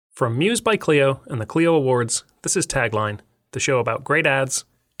From Muse by Clio and the Clio Awards, this is Tagline, the show about great ads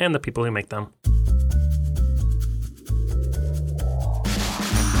and the people who make them.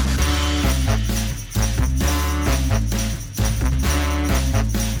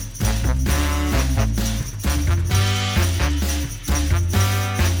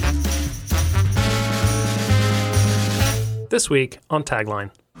 This week on Tagline.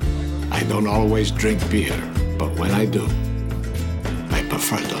 I don't always drink beer, but when I do, I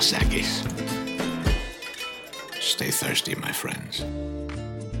prefer Dos Equis. Stay thirsty, my friends.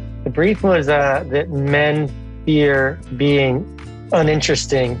 The brief was that men fear being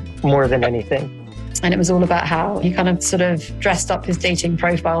uninteresting more than anything. And it was all about how he kind of sort of dressed up his dating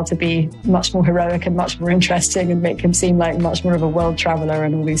profile to be much more heroic and much more interesting and make him seem like much more of a world traveler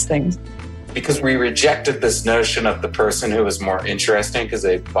and all these things. Because we rejected this notion of the person who was more interesting because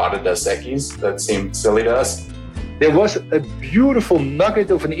they bought a Dos Equis. That seemed silly to us. There was a beautiful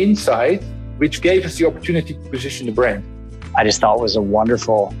nugget of an insight which gave us the opportunity to position the brand. I just thought it was a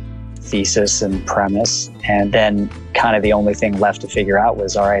wonderful thesis and premise. And then kind of the only thing left to figure out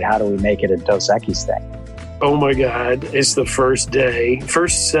was, all right, how do we make it a Dos Equis thing? Oh my God, it's the first day,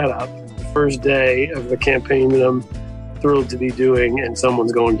 first setup, first day of the campaign that I'm thrilled to be doing, and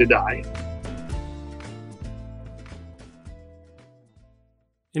someone's going to die.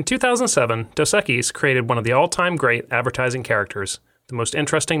 In 2007, Dos Equis created one of the all-time great advertising characters, the most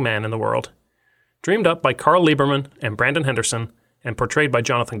interesting man in the world. Dreamed up by Carl Lieberman and Brandon Henderson, and portrayed by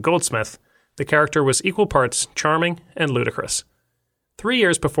Jonathan Goldsmith, the character was equal parts charming and ludicrous. 3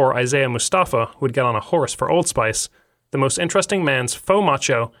 years before Isaiah Mustafa would get on a horse for Old Spice, the most interesting man's faux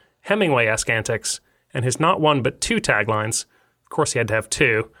macho, Hemingway-esque antics, and his not one but two taglines, of course he had to have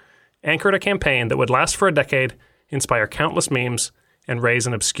two, anchored a campaign that would last for a decade, inspire countless memes, and raise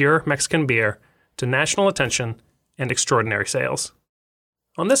an obscure Mexican beer to national attention and extraordinary sales.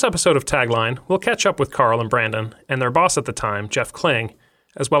 On this episode of Tagline, we'll catch up with Carl and Brandon and their boss at the time, Jeff Kling,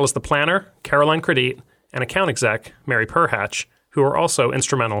 as well as the planner, Caroline Credit, and account exec, Mary Perhatch, who were also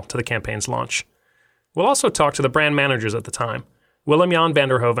instrumental to the campaign's launch. We'll also talk to the brand managers at the time, Willem-Jan van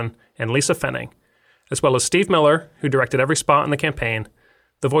der Hoven and Lisa Fenning, as well as Steve Miller, who directed every spot in the campaign,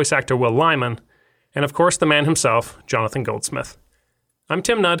 the voice actor Will Lyman, and of course the man himself, Jonathan Goldsmith. I'm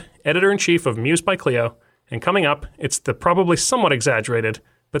Tim Nudd, editor-in-chief of Muse by Clio, and coming up, it's the probably somewhat exaggerated,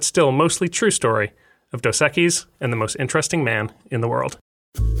 but still mostly true story of Dos Equis and the most interesting man in the world.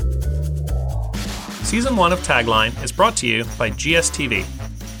 Season 1 of Tagline is brought to you by GSTV.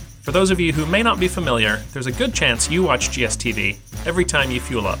 For those of you who may not be familiar, there's a good chance you watch GSTV every time you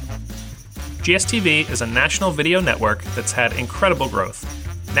fuel up. GSTV is a national video network that's had incredible growth,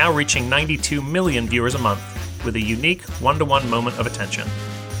 now reaching 92 million viewers a month, with a unique one-to-one moment of attention.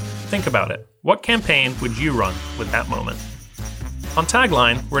 Think about it. What campaign would you run with that moment? On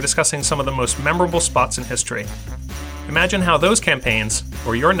Tagline, we're discussing some of the most memorable spots in history. Imagine how those campaigns,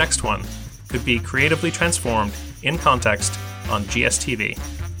 or your next one, could be creatively transformed in context on GSTV.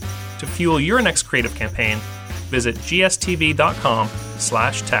 To fuel your next creative campaign, visit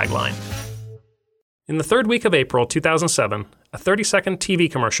gstv.com/tagline. In the third week of April 2007, a 30-second TV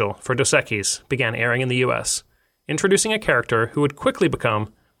commercial for Dos Equis began airing in the US, introducing a character who would quickly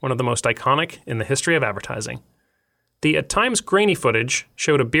become one of the most iconic in the history of advertising. The at times grainy footage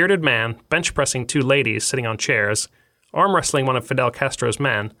showed a bearded man bench-pressing two ladies sitting on chairs, arm-wrestling one of Fidel Castro's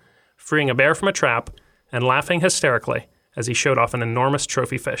men, freeing a bear from a trap, and laughing hysterically as he showed off an enormous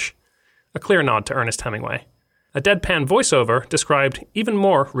trophy fish. A clear nod to Ernest Hemingway. A deadpan voiceover described even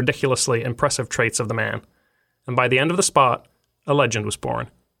more ridiculously impressive traits of the man. And by the end of the spot, a legend was born,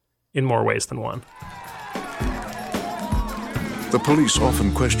 in more ways than one. The police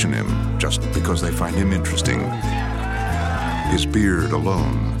often question him just because they find him interesting. His beard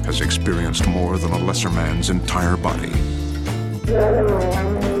alone has experienced more than a lesser man's entire body.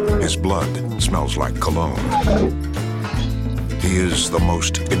 His blood smells like cologne. He is the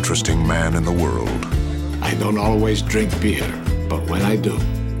most interesting man in the world. I don't always drink beer, but when I do,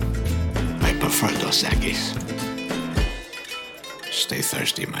 I prefer Dos Equis. Stay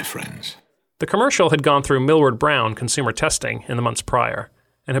thirsty, my friends. The commercial had gone through Millward Brown consumer testing in the months prior,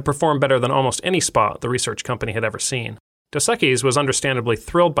 and had performed better than almost any spot the research company had ever seen. Dos Equis was understandably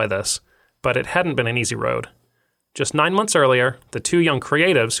thrilled by this, but it hadn't been an easy road. Just 9 months earlier, the two young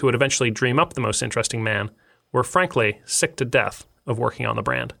creatives who would eventually dream up the most interesting man were frankly sick to death of working on the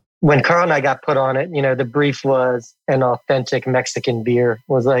brand. When Carl and I got put on it, the brief was an authentic Mexican beer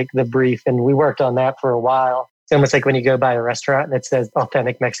was like the brief. And we worked on that for a while. It's almost like when you go by a restaurant that says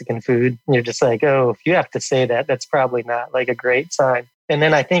authentic Mexican food, and you're just like, oh, if you have to say that, that's probably not like a great sign. And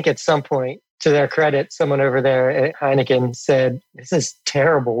then I think at some point, To their credit, someone over there at Heineken said, "This is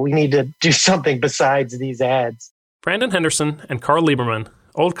terrible. We need to do something besides these ads." Brandon Henderson and Carl Lieberman,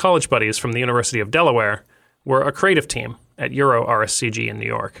 old college buddies from the University of Delaware, were a creative team at Euro RSCG in New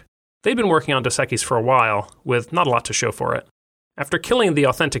York. They'd been working on Dos Equis for a while, with not a lot to show for it. After killing the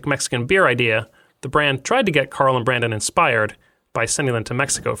authentic Mexican beer idea, the brand tried to get Carl and Brandon inspired by sending them to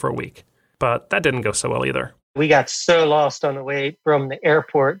Mexico for a week. But that didn't go so well either. We got so lost on the way from the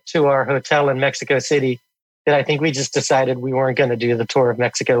airport to our hotel in Mexico City that I think we just decided we weren't going to do the tour of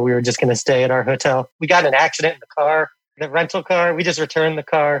Mexico. We were just going to stay at our hotel. We got in an accident in the car, the rental car. We just returned the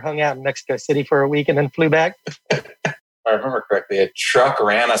car, hung out in Mexico City for a week, and then flew back. If I remember correctly, a truck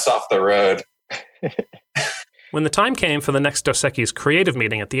ran us off the road. When the time came for the next Dos Equis creative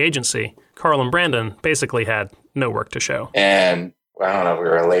meeting at the agency, Carl and Brandon basically had no work to show. And I don't know if we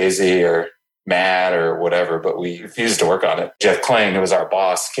were lazy or mad or whatever, but we refused to work on it. Jeff Kling, who was our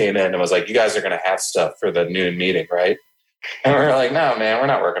boss, came in and was like, "You guys are going to have stuff for the noon meeting, right?" And we were like, "No, man, we're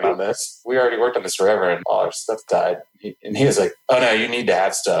not working on this. We already worked on this forever and all our stuff died." And he was like, "Oh, no, you need to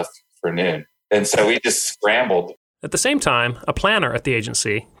have stuff for noon." And so we just scrambled. At the same time, a planner at the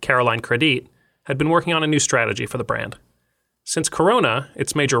agency, Caroline Credit, had been working on a new strategy for the brand. Since Corona,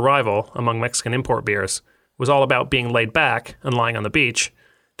 its major rival among Mexican import beers, was all about being laid back and lying on the beach,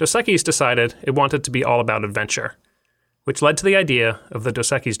 Dos Equis decided it wanted to be all about adventure, which led to the idea of the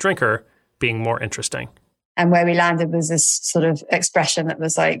Dos Equis drinker being more interesting. And where we landed was this sort of expression that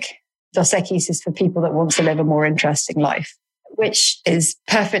was like, Dos Equis is for people that want to live a more interesting life, which is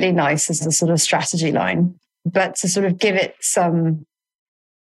perfectly nice as a sort of strategy line. But to sort of give it some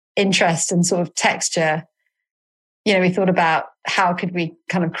interest and sort of texture, you know, we thought about how could we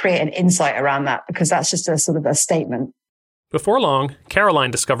kind of create an insight around that, because that's just a sort of a statement. Before long,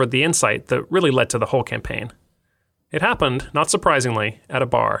 Caroline discovered the insight that really led to the whole campaign. It happened, not surprisingly, at a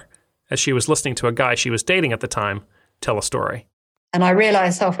bar, as she was listening to a guy she was dating at the time tell a story. And I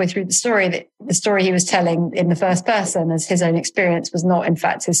realized halfway through the story that the story he was telling in the first person as his own experience was not, in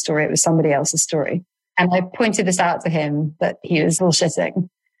fact, his story. It was somebody else's story. And I pointed this out to him that he was bullshitting.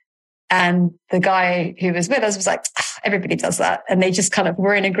 And the guy who was with us was like, everybody does that. And they just kind of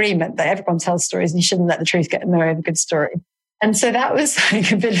were in agreement that everyone tells stories and you shouldn't let the truth get in the way of a good story. And so that was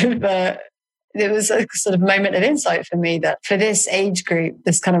like a bit of it was a sort of moment of insight for me that for this age group,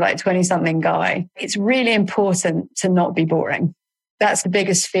 this kind of like 20-something guy, it's really important to not be boring. That's the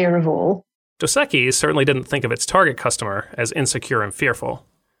biggest fear of all. Dos Equis certainly didn't think of its target customer as insecure and fearful.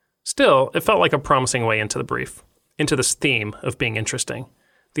 Still, it felt like a promising way into the brief, into this theme of being interesting.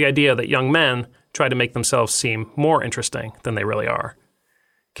 The idea that young men try to make themselves seem more interesting than they really are.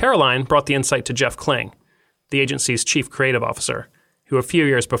 Caroline brought the insight to Jeff Kling, the agency's chief creative officer, who a few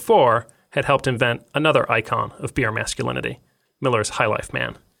years before had helped invent another icon of beer masculinity, Miller's High Life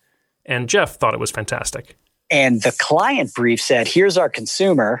Man. And Jeff thought it was fantastic. And the client brief said, here's our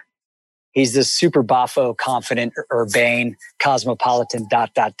consumer. He's this super boffo, confident, urbane, cosmopolitan, ...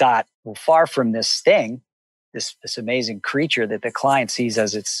 Well, far from this thing, this amazing creature that the client sees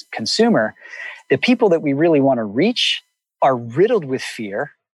as its consumer, the people that we really want to reach are riddled with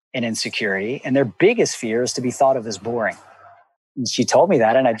fear and insecurity, and their biggest fear is to be thought of as boring. And she told me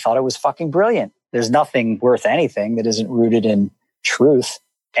that, and I thought it was fucking brilliant. There's nothing worth anything that isn't rooted in truth,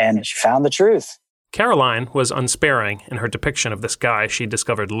 and she found the truth. Caroline was unsparing in her depiction of this guy she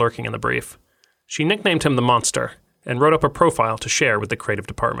discovered lurking in the brief. She nicknamed him the Monster and wrote up a profile to share with the creative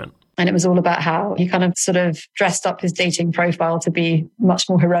department. And it was all about how he kind of sort of dressed up his dating profile to be much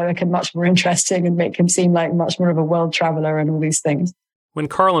more heroic and much more interesting and make him seem like much more of a world traveler and all these things. When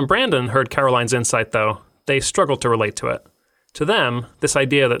Carl and Brandon heard Caroline's insight, though, they struggled to relate to it. To them, this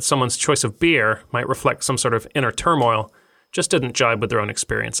idea that someone's choice of beer might reflect some sort of inner turmoil just didn't jibe with their own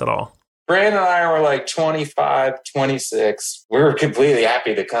experience at all. Brandon and I were like 25, 26. We were completely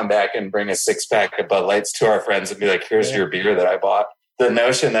happy to come back and bring a 6-pack of Bud Lights to our friends and be like, here's your beer that I bought. The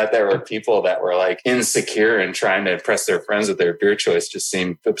notion that there were people that were like insecure and trying to impress their friends with their beer choice just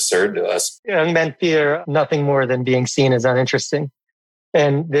seemed absurd to us. Young men fear nothing more than being seen as uninteresting.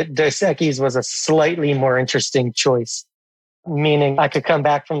 And the Dos Equis was a slightly more interesting choice, meaning I could come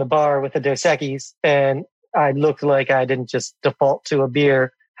back from the bar with a Dos Equis and I looked like I didn't just default to a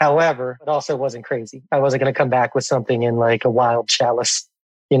beer. However, it also wasn't crazy. I wasn't going to come back with something in like a wild chalice,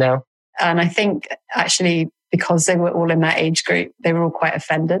 you know? And I think actually because they were all in that age group, they were all quite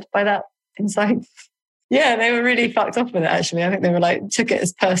offended by that insight. Yeah, they were really fucked off with it, actually. I think they were like, took it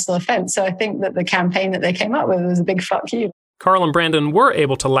as personal offense. So I think that the campaign that they came up with was a big fuck you. Carl and Brandon were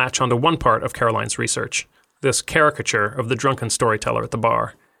able to latch onto one part of Caroline's research, this caricature of the drunken storyteller at the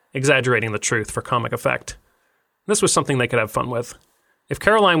bar, exaggerating the truth for comic effect. This was something they could have fun with. If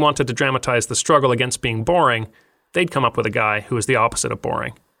Caroline wanted to dramatize the struggle against being boring, they'd come up with a guy who was the opposite of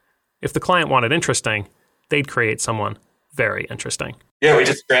boring. If the client wanted interesting, they'd create someone very interesting. Yeah, we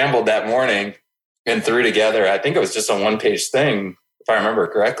just scrambled that morning and threw together, I think it was just a one-page thing, if I remember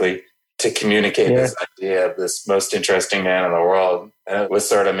correctly, to communicate this idea of this most interesting man in the world. And it was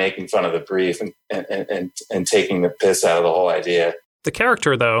sort of making fun of the brief and taking the piss out of the whole idea. The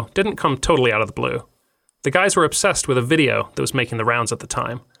character, though, didn't come totally out of the blue. The guys were obsessed with a video that was making the rounds at the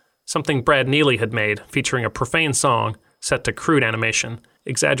time, something Brad Neely had made featuring a profane song set to crude animation,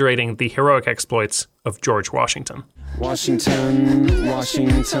 exaggerating the heroic exploits of George Washington. Washington,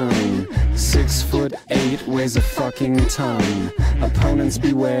 Washington, 6'8", weighs a fucking ton. Opponents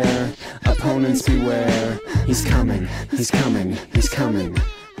beware, he's coming, he's coming, he's coming.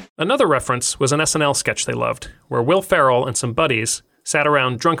 Another reference was an SNL sketch they loved, where Will Ferrell and some buddies sat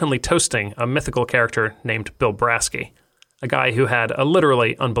around drunkenly toasting a mythical character named Bill Brasky, a guy who had a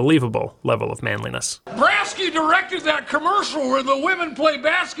literally unbelievable level of manliness. Brasky directed that commercial where the women play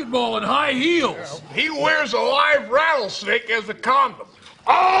basketball in high heels. He wears a live rattlesnake as a condom.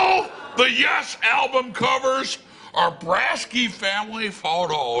 All the Yes album covers are Brasky family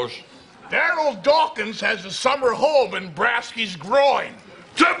photos. Daryl Dawkins has a summer home in Brasky's groin.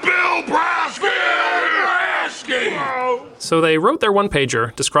 To Bill Brasky! Bill Brasky! So they wrote their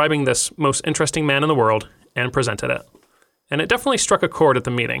one-pager describing this most interesting man in the world and presented it. And it definitely struck a chord at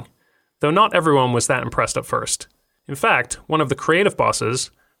the meeting, though not everyone was that impressed at first. In fact, one of the creative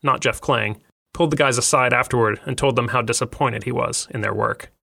bosses, not Jeff Kling, pulled the guys aside afterward and told them how disappointed he was in their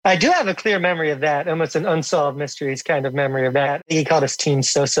work. I do have a clear memory of that, almost an unsolved mysteries kind of memory of that. He called us Team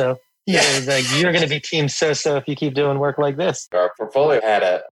So-So. Yeah, it was like, you're going to be Team So-So if you keep doing work like this. Our portfolio had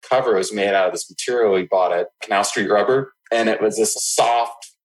a cover. It was made out of this material we bought at Canal Street Rubber, and it was this soft,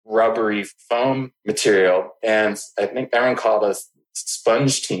 rubbery foam material. And I think everyone called us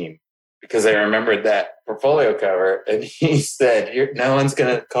Sponge Team because they remembered that portfolio cover. And he said, no one's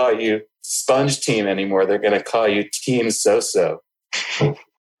going to call you Sponge Team anymore. They're going to call you Team So-So.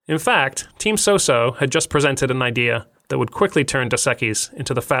 In fact, Team So-So had just presented an idea that would quickly turn Dos Equis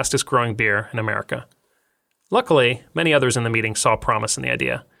into the fastest growing beer in America. Luckily, many others in the meeting saw promise in the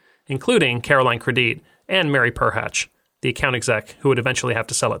idea, including Caroline Credit and Mary Perhatch, the account exec who would eventually have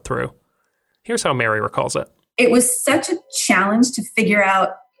to sell it through. Here's how Mary recalls it. It was such a challenge to figure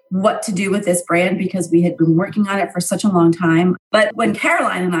out what to do with this brand because we had been working on it for such a long time. But when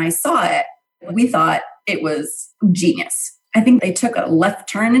Caroline and I saw it, we thought it was genius. I think they took a left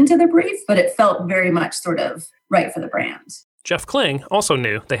turn into the brief, but it felt very much sort of right for the brand. Jeff Kling also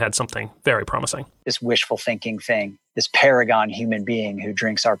knew they had something very promising. This wishful thinking thing, this paragon human being who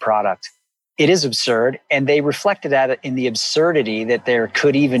drinks our product. It is absurd, and they reflected that in the absurdity that there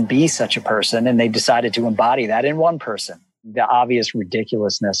could even be such a person, and they decided to embody that in one person. The obvious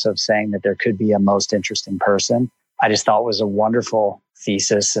ridiculousness of saying that there could be a most interesting person, I just thought was a wonderful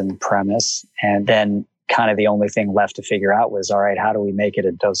thesis and premise. And then kind of the only thing left to figure out was, all right, how do we make it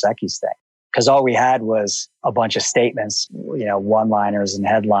a Dos Equis thing? Because all we had was a bunch of statements, one-liners and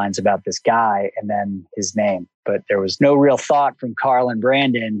headlines about this guy and then his name. But there was no real thought from Carl and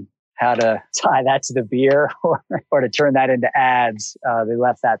Brandon how to tie that to the beer or to turn that into ads. They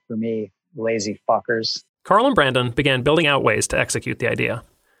left that for me, lazy fuckers. Carl and Brandon began building out ways to execute the idea.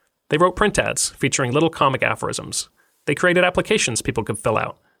 They wrote print ads featuring little comic aphorisms. They created applications people could fill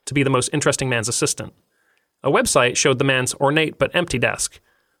out to be the most interesting man's assistant. A website showed the man's ornate but empty desk.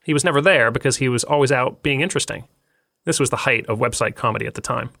 He was never there because he was always out being interesting. This was the height of website comedy at the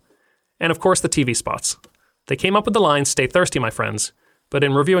time. And of course, the TV spots. They came up with the line, "Stay thirsty, my friends," but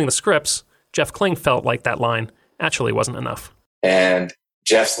in reviewing the scripts, Jeff Kling felt like that line actually wasn't enough. And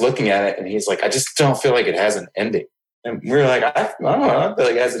Jeff's looking at it and he's like, I just don't feel like it has an ending. And we were like, I don't know, I feel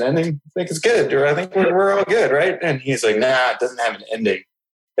like it has an ending. I think it's good, or I think we're all good, right? And he's like, nah, it doesn't have an ending.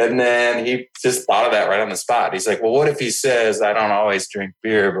 And then he just thought of that right on the spot. He's like, well, what if he says, I don't always drink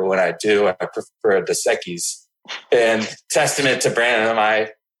beer, but when I do, I prefer a Dos Equis. And testament to Brandon and my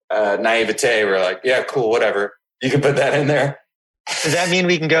naivete, we're like, yeah, cool, whatever. You can put that in there. Does that mean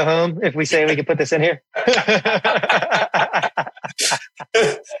we can go home if we say we can put this in here?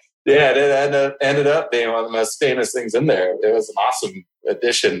 Yeah, it ended up being one of the most famous things in there. It was an awesome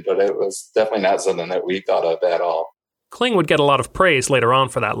addition, but it was definitely not something that we thought of at all. Kling would get a lot of praise later on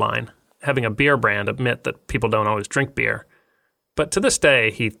for that line, having a beer brand admit that people don't always drink beer. But to this day,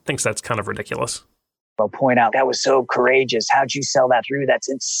 he thinks that's kind of ridiculous. I'll point out, that was so courageous. How'd you sell that through? That's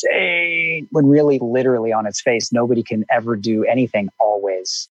insane. When really, literally on its face, nobody can ever do anything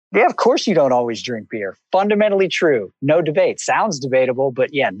always. Yeah, of course you don't always drink beer. Fundamentally true. No debate. Sounds debatable,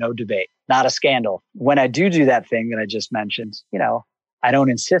 but yeah, no debate. Not a scandal. When I do that thing that I just mentioned, I don't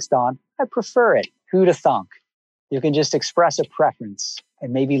insist on. I prefer it. Who'da thunk? You can just express a preference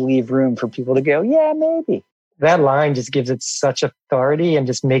and maybe leave room for people to go, yeah, maybe. That line just gives it such authority and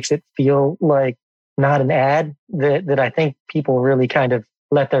just makes it feel like not an ad that I think people really kind of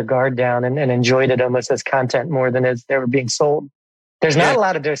let their guard down and enjoyed it almost as content more than as they were being sold. There's not a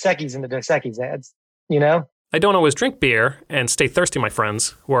lot of Dos Equis in the Dos Equis ads, you know? I don't always drink beer and stay thirsty, my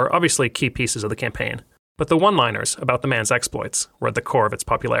friends, were obviously key pieces of the campaign. But the one-liners about the man's exploits were at the core of its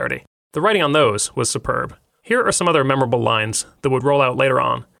popularity. The writing on those was superb. Here are some other memorable lines that would roll out later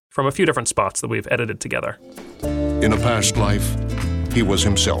on from a few different spots that we've edited together. In a past life, he was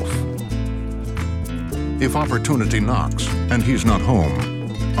himself. If opportunity knocks and he's not home,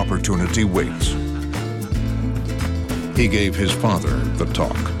 opportunity waits. He gave his father the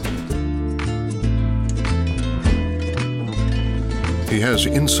talk. He has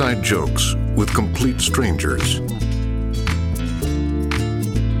inside jokes with complete strangers.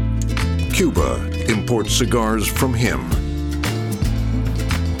 Cuba imports cigars from him.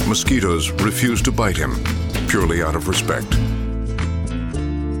 Mosquitoes refuse to bite him, purely out of respect.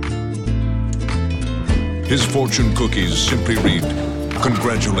 His fortune cookies simply read,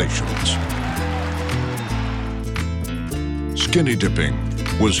 "Congratulations." Skinny dipping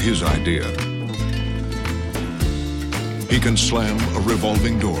was his idea. He can slam a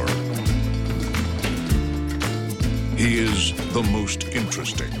revolving door. He is the most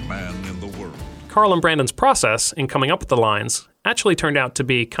interesting man in the world. Carl and Brandon's process in coming up with the lines actually turned out to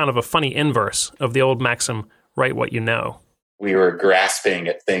be kind of a funny inverse of the old maxim, write what you know. We were grasping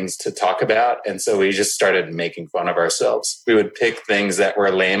at things to talk about, and so we just started making fun of ourselves. We would pick things that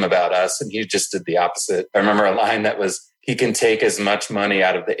were lame about us, and he just did the opposite. I remember a line that was, he can take as much money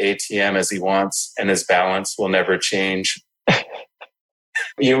out of the ATM as he wants, and his balance will never change.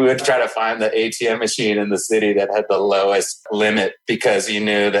 You would try to find the ATM machine in the city that had the lowest limit, because you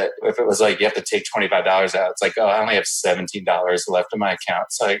knew that if it was like, you have to take $25 out, it's like, oh, I only have $17 left in my account.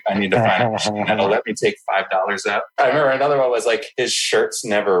 So I need to find a machine that'll let me take $5 out. I remember another one was like, his shirts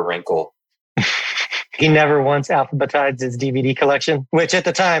never wrinkle. He never once alphabetized his DVD collection, which at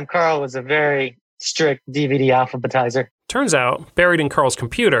the time, Carl was a very strict DVD alphabetizer. Turns out, buried in Carl's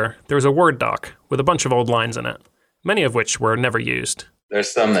computer, there was a Word doc with a bunch of old lines in it, many of which were never used. There's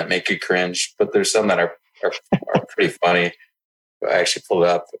some that make you cringe, but there's some that are pretty funny. I actually pulled it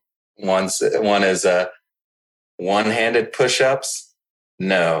up. One is one-handed push-ups.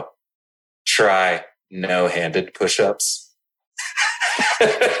 No. Try no-handed push-ups.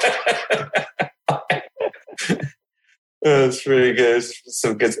 That's pretty good.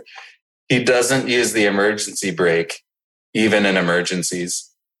 Some good. He doesn't use the emergency brake, even in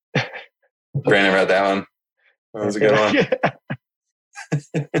emergencies. Brandon read that one. That was a good one.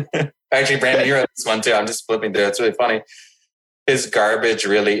 Actually, Brandon, you wrote this one too. I'm just flipping through it. It's really funny. His garbage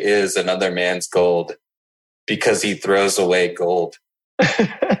really is another man's gold because he throws away gold.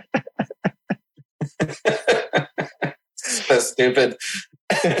 So stupid.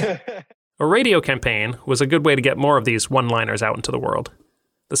 A radio campaign was a good way to get more of these one-liners out into the world.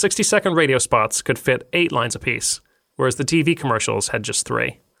 The 60-second radio spots could fit 8 lines apiece, whereas the TV commercials had just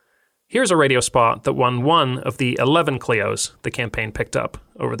 3. Here's a radio spot that won 1 of the 11 Clios the campaign picked up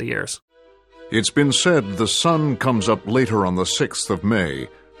over the years. It's been said the sun comes up later on the 6th of May,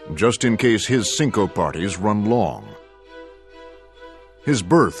 just in case his Cinco parties run long. His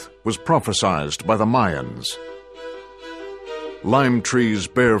birth was prophesied by the Mayans. Lime trees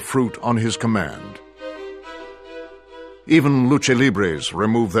bear fruit on his command. Even lucha libres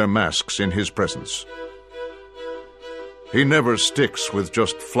remove their masks in his presence. He never sticks with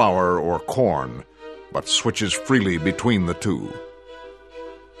just flour or corn, but switches freely between the two.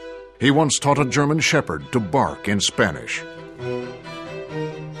 He once taught a German shepherd to bark in Spanish.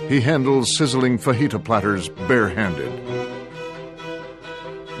 He handles sizzling fajita platters barehanded.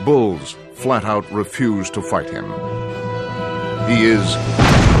 Bulls flat out refuse to fight him. He is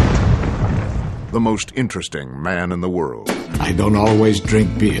the most interesting man in the world. I don't always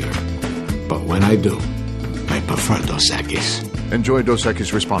drink beer, but when I do, I prefer Dos Equis. Enjoy Dos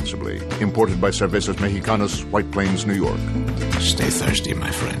Equis responsibly. Imported by Cervezas Mexicanas, White Plains, New York. Stay thirsty, my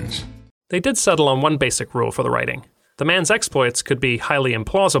friends. They did settle on one basic rule for the writing. The man's exploits could be highly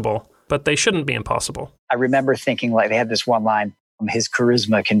implausible, but they shouldn't be impossible. I remember thinking, like, they had this one line, his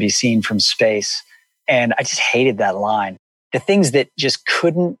charisma can be seen from space. And I just hated that line. The things that just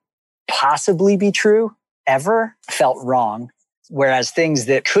couldn't possibly be true ever felt wrong. Whereas things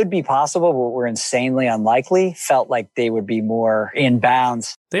that could be possible but were insanely unlikely felt like they would be more in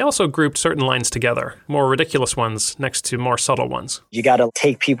bounds. They also grouped certain lines together, more ridiculous ones next to more subtle ones. You got to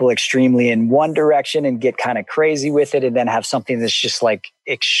take people extremely in one direction and get kind of crazy with it, and then have something that's just like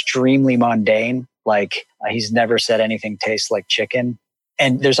extremely mundane. Like he's never said anything tastes like chicken.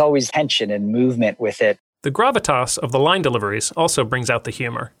 And there's always tension and movement with it. The gravitas of the line deliveries also brings out the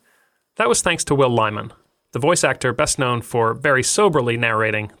humor. That was thanks to Will Lyman, the voice actor best known for very soberly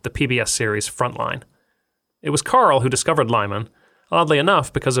narrating the PBS series Frontline. It was Carl who discovered Lyman, oddly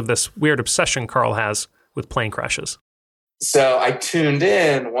enough because of this weird obsession Carl has with plane crashes. So I tuned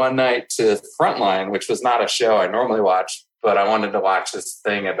in one night to Frontline, which was not a show I normally watch, but I wanted to watch this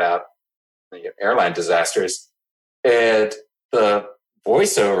thing about the airline disasters. And the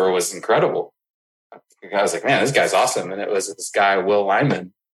voiceover was incredible. I was like, man, this guy's awesome. And it was this guy, Will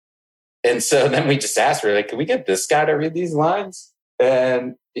Lyman. And so then we just asked, we're like, can we get this guy to read these lines?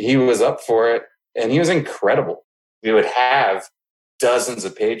 And he was up for it. And he was incredible. We would have dozens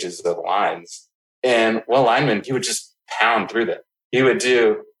of pages of lines. And Will Lyman, he would just pound through them. He would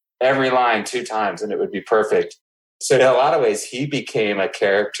do every line 2 times and it would be perfect. So in a lot of ways, he became a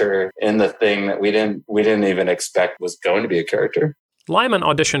character in the thing that we didn't even expect was going to be a character. Lyman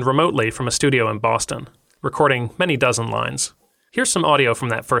auditioned remotely from a studio in Boston, recording many dozen lines. Here's some audio from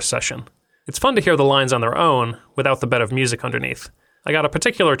that first session. It's fun to hear the lines on their own without the bed of music underneath. I got a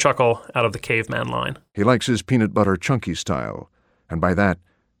particular chuckle out of the caveman line. He likes his peanut butter chunky style, and by that,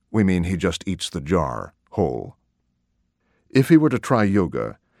 we mean he just eats the jar whole. If he were to try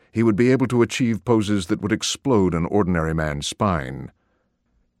yoga, he would be able to achieve poses that would explode an ordinary man's spine.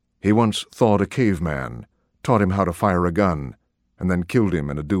 He once thawed a caveman, taught him how to fire a gun, and then killed him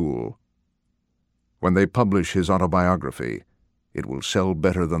in a duel. When they publish his autobiography, it will sell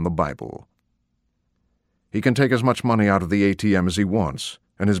better than the Bible. He can take as much money out of the ATM as he wants,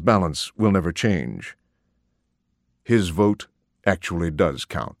 and his balance will never change. His vote actually does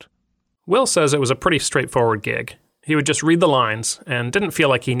count. Will says it was a pretty straightforward gig. He would just read the lines and didn't feel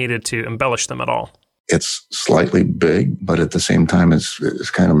like he needed to embellish them at all. It's slightly big, but at the same time, it's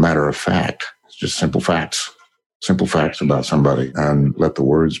kind of matter of fact. It's just simple facts. Simple facts about somebody, and let the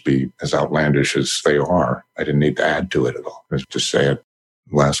words be as outlandish as they are. I didn't need to add to it at all. Just say it.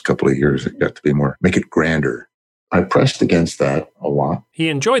 The last couple of years, it got to be more, make it grander. I pressed against that a lot. He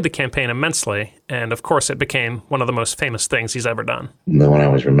enjoyed the campaign immensely, and of course it became one of the most famous things he's ever done. The one I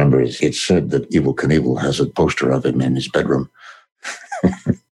always remember is it said that Evel Knievel has a poster of him in his bedroom.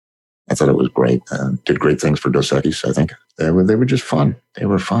 I thought it was great. Did great things for Dos Equis, I think. They were just fun. They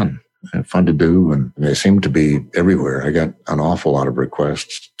were fun. Fun to do, and they seemed to be everywhere. I got an awful lot of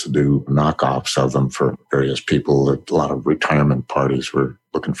requests to do knockoffs of them for various people. A lot of retirement parties were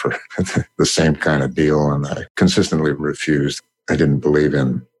looking for the same kind of deal, and I consistently refused. I didn't believe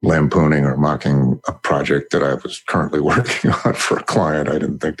in lampooning or mocking a project that I was currently working on for a client. I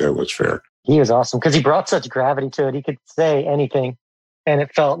didn't think that was fair. He was awesome because he brought such gravity to it. He could say anything, and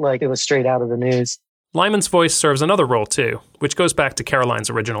it felt like it was straight out of the news. Lyman's voice serves another role too, which goes back to Caroline's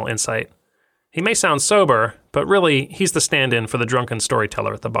original insight. He may sound sober, but really, he's the stand-in for the drunken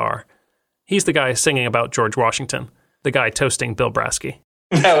storyteller at the bar. He's the guy singing about George Washington, the guy toasting Bill Brasky.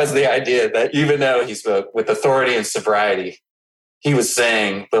 That was the idea, that even though he spoke with authority and sobriety, he was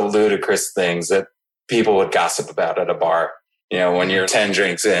saying the ludicrous things that people would gossip about at a bar. You know, when you're 10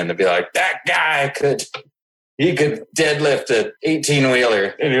 drinks in, to be like, that guy could deadlift an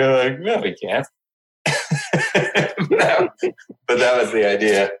 18-wheeler. And you're like, no, he can't. No, but that was the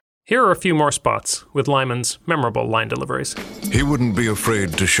idea. Here are a few more spots with Lyman's memorable line deliveries. He wouldn't be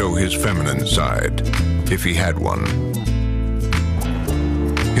afraid to show his feminine side, if he had one.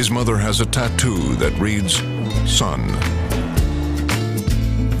 His mother has a tattoo that reads, Son.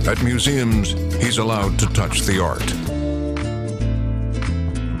 At museums, he's allowed to touch the art.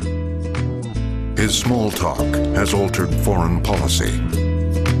 His small talk has altered foreign policy.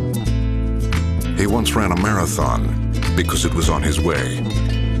 He once ran a marathon because it was on his way.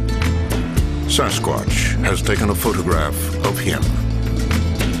 Sasquatch has taken a photograph of him.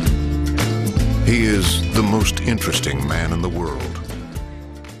 He is the most interesting man in the world.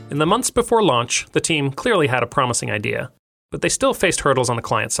 In the months before launch, the team clearly had a promising idea, but they still faced hurdles on the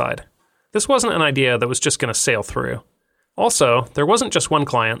client side. This wasn't an idea that was just going to sail through. Also, there wasn't just one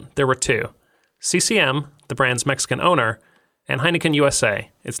client, there were two. CCM, the brand's Mexican owner, and Heineken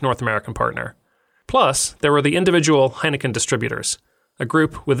USA, its North American partner. Plus, there were the individual Heineken distributors, a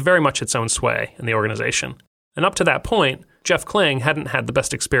group with very much its own sway in the organization. And up to that point, Jeff Kling hadn't had the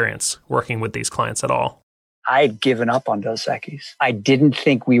best experience working with these clients at all. I'd given up on Dos Equis. I didn't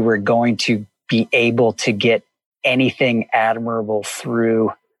think we were going to be able to get anything admirable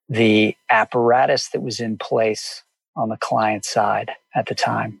through the apparatus that was in place on the client side at the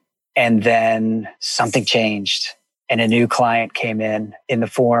time. And then something changed and a new client came in the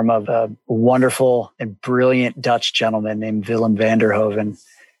form of a wonderful and brilliant Dutch gentleman named Willem van der Hoven.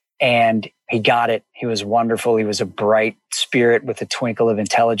 And he got it. He was wonderful. He was a bright spirit with a twinkle of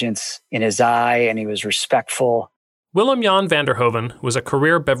intelligence in his eye, and he was respectful. Willem Jan van der Hoven was a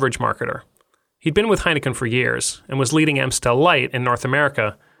career beverage marketer. He'd been with Heineken for years and was leading Amstel Light in North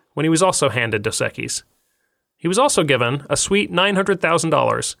America when he was also handed Dos Equis. He was also given a sweet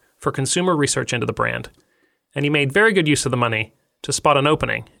 $900,000 for consumer research into the brand, and he made very good use of the money to spot an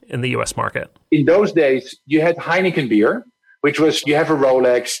opening in the US market. In those days, you had Heineken beer, which was you have a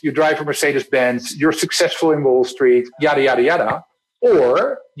Rolex, you drive a Mercedes-Benz, you're successful in Wall Street, yada, yada, yada.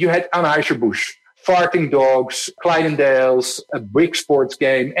 Or you had Anheuser-Busch, farting dogs, Clydesdales, a big sports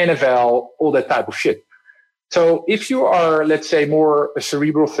game, NFL, all that type of shit. So if you are, let's say, more a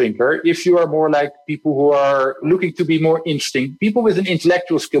cerebral thinker, if you are more like people who are looking to be more interesting, people with an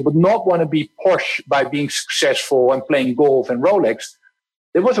intellectual skill, but not want to be posh by being successful and playing golf and Rolex,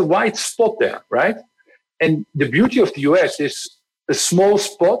 there was a wide spot there, right? And the beauty of the US is a small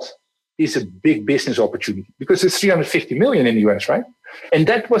spot is a big business opportunity because it's 350 million in the US, right? And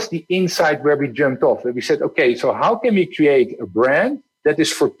that was the insight where we jumped off, where we said, okay, so how can we create a brand that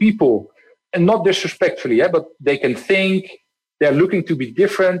is for people, and not disrespectfully, but they can think, they're looking to be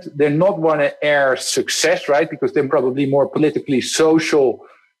different, they're not want to air success, right? Because they're probably more politically social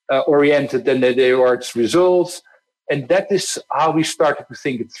oriented than they are its results. And that is how we started to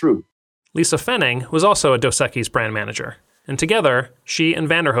think it through. Lisa Fenning was also a Dos Equis brand manager, and together, she and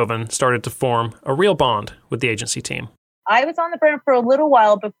van der Hoven started to form a real bond with the agency team. I was on the brand for a little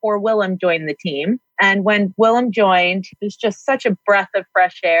while before Willem joined the team. And when Willem joined, it was just such a breath of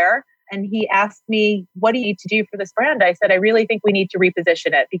fresh air. And he asked me, what do you need to do for this brand? I said, I really think we need to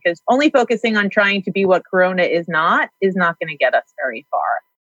reposition it because only focusing on trying to be what Corona is not going to get us very far.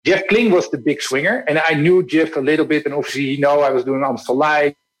 Jeff Kling was the big swinger. And I knew Jeff a little bit. And obviously, I was doing Amstel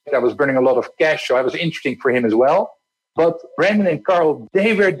Light. I was burning a lot of cash. So I was interesting for him as well. But Brandon and Carl,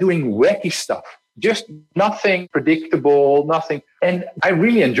 they were doing wacky stuff. Just nothing predictable, nothing. And I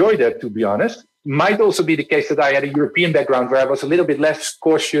really enjoyed that, to be honest. Might also be the case that I had a European background where I was a little bit less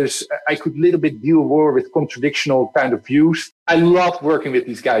cautious. I could a little bit deal more with contradictional kind of views. I loved working with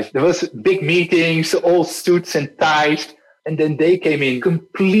these guys. There was big meetings, all suits and ties. And then they came in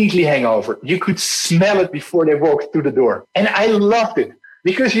completely hangover. You could smell it before they walked through the door. And I loved it.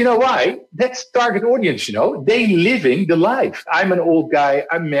 Because you know why? That's target audience, They living the life. I'm an old guy.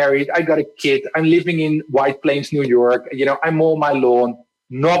 I'm married. I got a kid. I'm living in White Plains, New York. I'm on my lawn.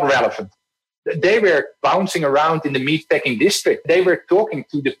 Not relevant. They were bouncing around in the meatpacking district. They were talking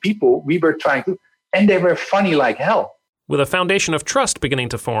to the people we were trying to, and they were funny like hell. With a foundation of trust beginning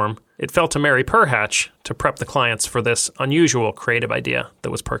to form, it fell to Mary Perhatch to prep the clients for this unusual creative idea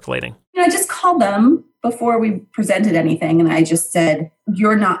that was percolating. I just called them before we presented anything, and I just said,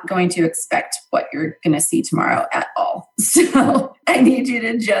 you're not going to expect what you're going to see tomorrow at all. So I need you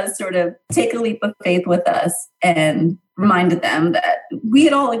to just sort of take a leap of faith with us, and reminded them that we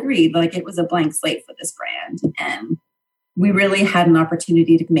had all agreed like it was a blank slate for this brand, and we really had an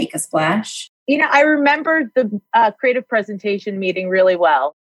opportunity to make a splash. I remember the creative presentation meeting really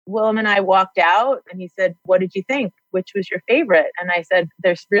well. Willem and I walked out and he said, what did you think? Which was your favorite? And I said,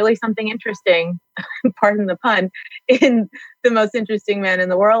 there's really something interesting, pardon the pun, in the most interesting man in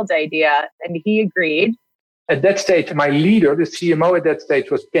the world idea. And he agreed. At that stage, my leader, the CMO at that stage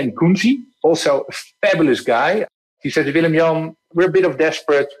was Ken Kunze, also a fabulous guy. He said, Willem Jan, we're a bit of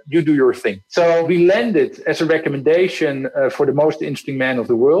desperate. You do your thing. So we landed as a recommendation for the most interesting man of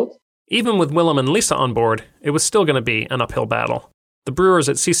the world. Even with Willem and Lisa on board, it was still going to be an uphill battle. The brewers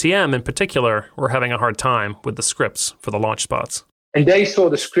at CCM in particular were having a hard time with the scripts for the launch spots. And they saw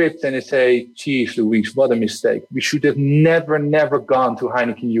the script and they say, geez, Louise, what a mistake. We should have never gone to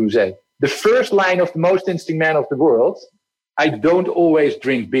Heineken USA. The first line of the most interesting man of the world, I don't always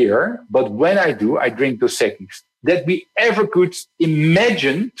drink beer, but when I do, I drink Dos Equis. That we ever could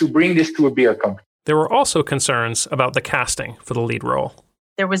imagine to bring this to a beer company. There were also concerns about the casting for the lead role.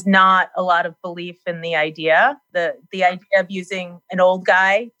 There was not a lot of belief in the idea. The idea of using an old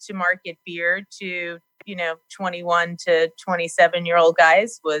guy to market beer to, 21 to 27-year-old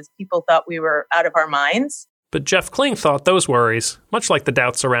guys was people thought we were out of our minds. But Jeff Kling thought those worries, much like the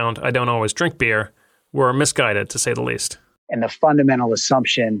doubts around I don't always drink beer, were misguided to say the least. And the fundamental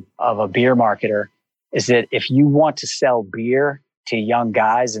assumption of a beer marketer is that if you want to sell beer to young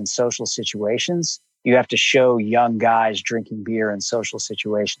guys in social situations, you have to show young guys drinking beer in social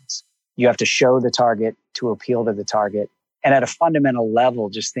situations. You have to show the target to appeal to the target. And at a fundamental level,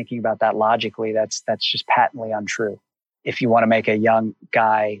 just thinking about that logically, that's just patently untrue. If you want to make a young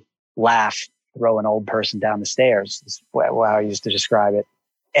guy laugh, throw an old person down the stairs, is how I used to describe it.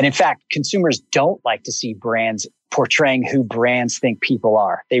 And in fact, consumers don't like to see brands portraying who brands think people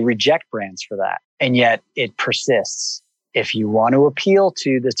are. They reject brands for that. And yet it persists. If you want to appeal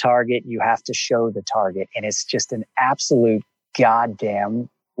to the target, you have to show the target. And it's just an absolute goddamn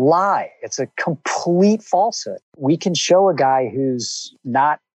lie. It's a complete falsehood. We can show a guy who's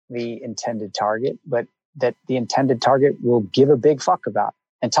not the intended target, but that the intended target will give a big fuck about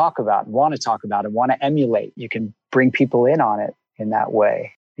and talk about and want to talk about and want to emulate. You can bring people in on it in that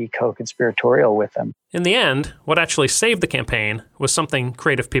way, be co-conspiratorial with them. In the end, what actually saved the campaign was something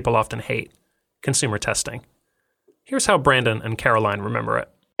creative people often hate: consumer testing. Here's how Brandon and Caroline remember it.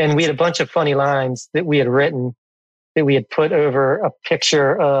 And we had a bunch of funny lines that we had written that we had put over a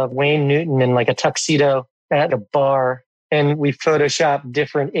picture of Wayne Newton in like a tuxedo at a bar. And we photoshopped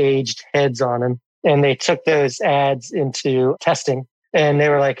different aged heads on him. And they took those ads into testing. And they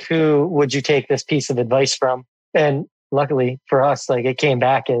were like, who would you take this piece of advice from? And luckily for us, like it came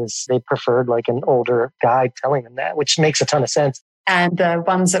back as they preferred like an older guy telling them that, which makes a ton of sense. And the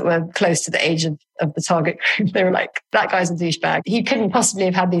ones that were close to the age of the target group, they were like, that guy's a douchebag. He couldn't possibly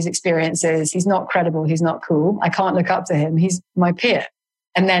have had these experiences. He's not credible. He's not cool. I can't look up to him. He's my peer.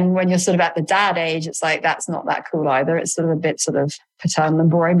 And then when you're sort of at the dad age, it's like, that's not that cool either. It's sort of a bit sort of paternal and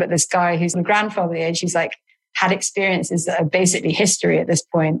boring. But this guy who's the grandfather age, he's like had experiences that are basically history at this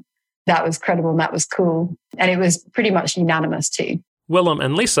point. That was credible and that was cool. And it was pretty much unanimous too. Willem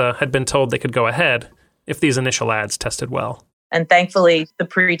and Lisa had been told they could go ahead if these initial ads tested well. And thankfully, the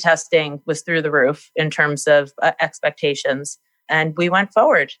pre-testing was through the roof in terms of expectations. And we went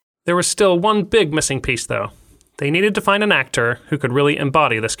forward. There was still one big missing piece, though. They needed to find an actor who could really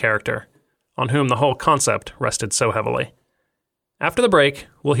embody this character, on whom the whole concept rested so heavily. After the break,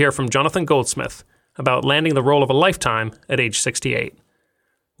 we'll hear from Jonathan Goldsmith about landing the role of a lifetime at age 68.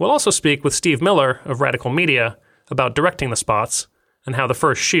 We'll also speak with Steve Miller of Radical Media about directing the spots and how the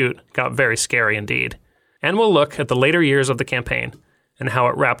first shoot got very scary indeed. And we'll look at the later years of the campaign and how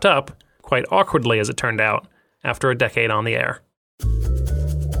it wrapped up, quite awkwardly as it turned out, after a decade on the air.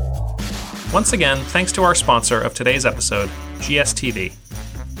 Once again, thanks to our sponsor of today's episode, GSTV.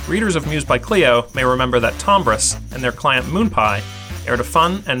 Readers of Muse by Clio may remember that Tombras and their client Moonpie aired a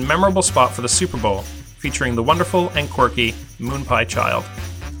fun and memorable spot for the Super Bowl featuring the wonderful and quirky Moonpie child.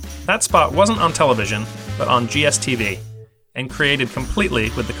 That spot wasn't on television, but on GSTV, and created completely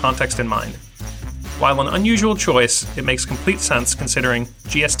with the context in mind. While an unusual choice, it makes complete sense considering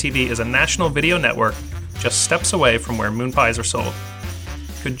GSTV is a national video network just steps away from where Moonpies are sold.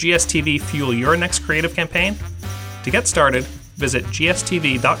 Could GSTV fuel your next creative campaign? To get started, visit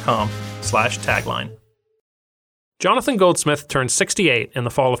gstv.com/tagline. Jonathan Goldsmith turned 68 in the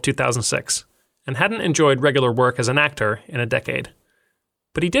fall of 2006 and hadn't enjoyed regular work as an actor in a decade.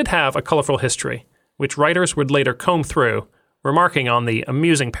 But he did have a colorful history, which writers would later comb through, remarking on the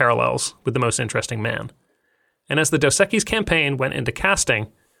amusing parallels with the most interesting man. And as the Dos Equis campaign went into casting,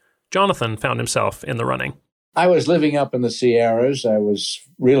 Jonathan found himself in the running. I was living up in the Sierras. I was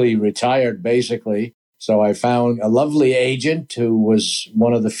really retired, basically. So I found a lovely agent who was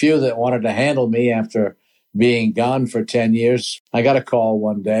one of the few that wanted to handle me after being gone for 10 years. I got a call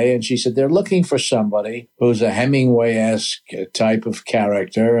one day and she said, they're looking for somebody who's a Hemingway-esque type of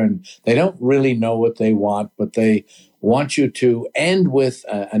character, and they don't really know what they want, but they want you to end with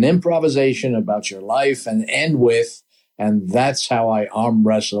an improvisation about your life and that's how I arm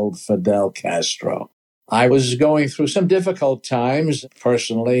wrestled Fidel Castro. I was going through some difficult times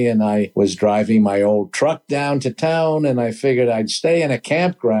personally, and I was driving my old truck down to town, and I figured I'd stay in a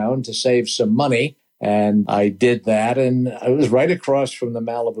campground to save some money. And I did that, and I was right across from the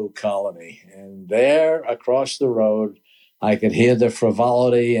Malibu colony. And there across the road, I could hear the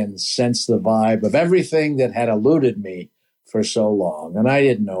frivolity and sense the vibe of everything that had eluded me for so long. And I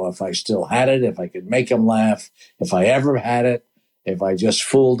didn't know if I still had it, if I could make them laugh, if I ever had it, if I just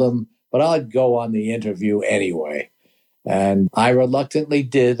fooled them. But I'd go on the interview anyway. And I reluctantly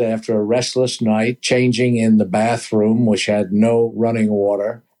did after a restless night, changing in the bathroom, which had no running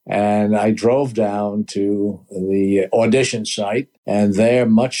water. And I drove down to the audition site. And there,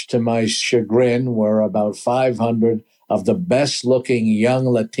 much to my chagrin, were about 500 of the best-looking young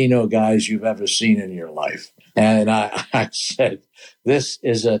Latino guys you've ever seen in your life. And I said, this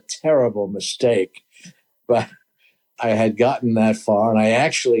is a terrible mistake. But I had gotten that far, and I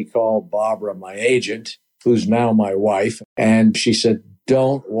actually called Barbara, my agent, who's now my wife, and she said,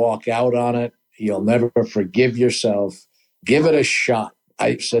 don't walk out on it. You'll never forgive yourself. Give it a shot.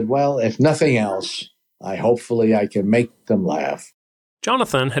 I said, well, if nothing else, hopefully I can make them laugh.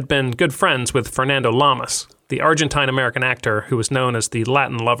 Jonathan had been good friends with Fernando Lamas, the Argentine-American actor who was known as the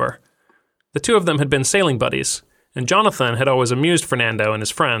Latin Lover. The two of them had been sailing buddies, and Jonathan had always amused Fernando and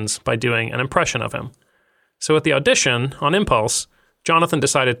his friends by doing an impression of him. So at the audition, on impulse, Jonathan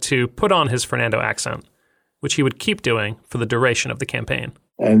decided to put on his Fernando accent, which he would keep doing for the duration of the campaign.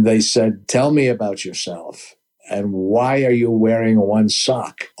 And they said, tell me about yourself. And why are you wearing one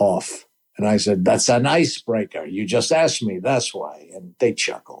sock off? And I said, that's an icebreaker. You just asked me, that's why. And they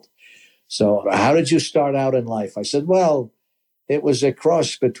chuckled. So how did you start out in life? I said, well, it was a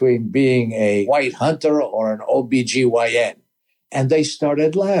cross between being a white hunter or an OBGYN. And they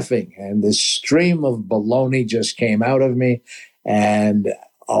started laughing. And this stream of baloney just came out of me. And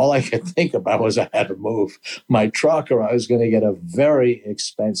all I could think about was I had to move my truck or I was going to get a very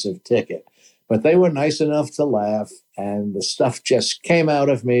expensive ticket. But they were nice enough to laugh, and the stuff just came out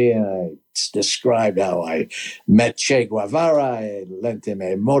of me, and I described how I met Che Guevara, I lent him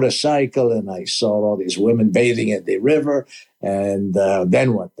a motorcycle, and I saw all these women bathing at the river, and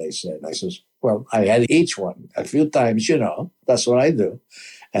then what they said. I says, well, I had each one a few times, that's what I do.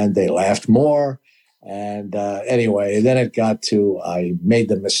 And they laughed more. And anyway, then it got to, I made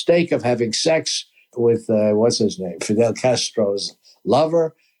the mistake of having sex with, what's his name, Fidel Castro's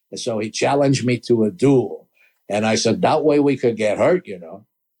lover. And so he challenged me to a duel. And I said, that way we could get hurt,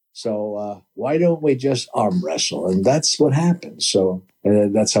 So why don't we just arm wrestle? And that's what happened. So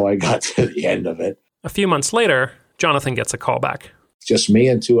that's how I got to the end of it. A few months later, Jonathan gets a call back. Just me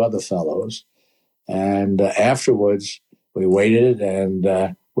and two other fellows. And afterwards, we waited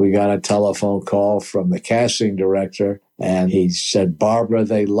and we got a telephone call from the casting director. And he said, Barbara,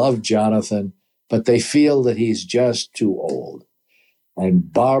 they love Jonathan, but they feel that he's just too old.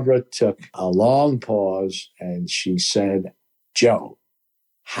 And Barbara took a long pause and she said, Joe,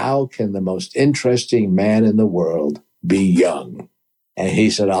 how can the most interesting man in the world be young? And he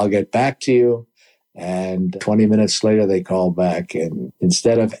said, I'll get back to you. And 20 minutes later, they called back. And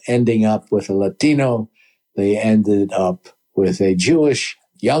instead of ending up with a Latino, they ended up with a Jewish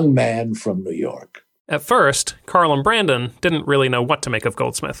young man from New York. At first, Carl and Brandon didn't really know what to make of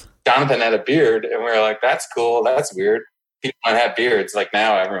Goldsmith. Jonathan had a beard, and we were like, that's cool, that's weird. People don't have beards. Like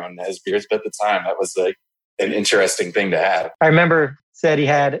now everyone has beards, but at the time that was like an interesting thing to have. I remember said he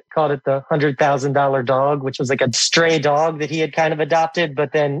had called it the $100,000 dog, which was like a stray dog that he had kind of adopted,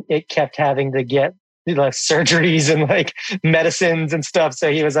 but then it kept having to get surgeries and like medicines and stuff.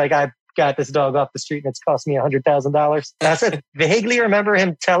 So he was like, I got this dog off the street and it's cost me $100,000. And I said, vaguely remember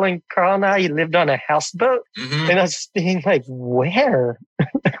him telling Carl and I he lived on a houseboat. Mm-hmm. And I was just being like, where?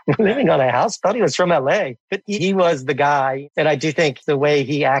 Living on a houseboat? He was from LA, but he was the guy. And I do think the way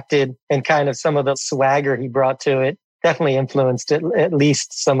he acted and kind of some of the swagger he brought to it definitely influenced it, at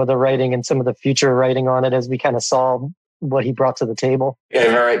least some of the writing and some of the future writing on it as we kind of saw what he brought to the table. Yeah, I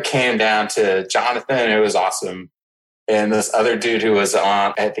remember it came down to Jonathan. It was awesome. And this other dude who was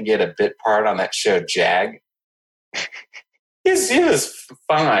on, I think he had a bit part on that show, Jag. He was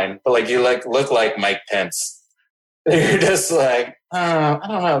fine, but like you look like Mike Pence. You're just like, I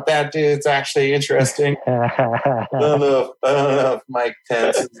don't know if that dude's actually interesting. I don't know if Mike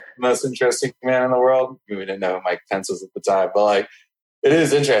Pence is the most interesting man in the world. We didn't know who Mike Pence was at the time, but like, it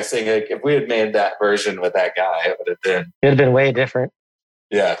is interesting. Like if we had made that version with that guy, it would have been way different.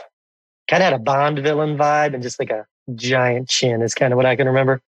 Yeah. Kind of had a Bond villain vibe and just like a giant chin is kind of what I can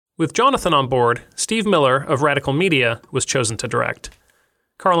remember. With Jonathan on board, Steve Miller of Radical Media was chosen to direct.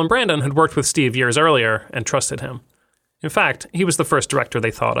 Carl and Brandon had worked with Steve years earlier and trusted him. In fact, he was the first director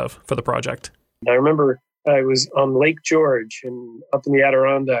they thought of for the project. I remember I was on Lake George and up in the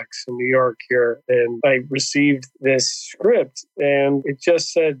Adirondacks in New York here, and I received this script, and it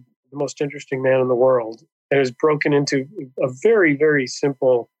just said, the most interesting man in the world. And it was broken into a very, very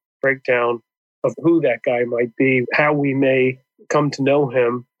simple breakdown of who that guy might be, how we may come to know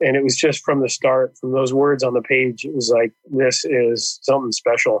him. And it was just from the start, from those words on the page, it was like, this is something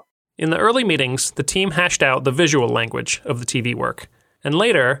special. In the early meetings, the team hashed out the visual language of the TV work. And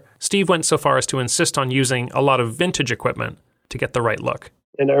later, Steve went so far as to insist on using a lot of vintage equipment to get the right look.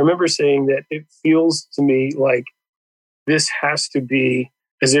 And I remember saying that it feels to me like this has to be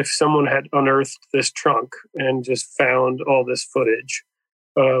as if someone had unearthed this trunk and just found all this footage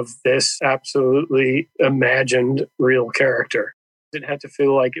of this absolutely imagined real character. It had to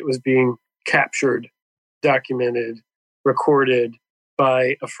feel like it was being captured, documented, recorded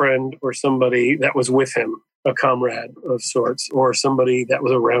by a friend or somebody that was with him, a comrade of sorts, or somebody that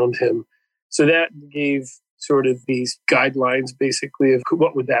was around him. So that gave sort of these guidelines, basically, of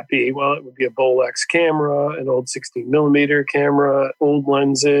what would that be? Well, it would be a Bolex camera, an old 16 millimeter camera, old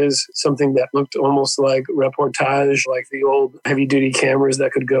lenses, something that looked almost like reportage, like the old heavy duty cameras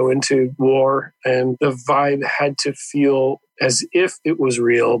that could go into war. And the vibe had to feel as if it was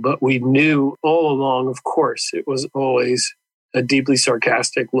real, but we knew all along, of course, it was always a deeply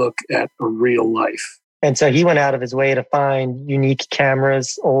sarcastic look at real life. And so he went out of his way to find unique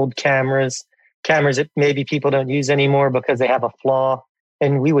cameras, old cameras that maybe people don't use anymore because they have a flaw.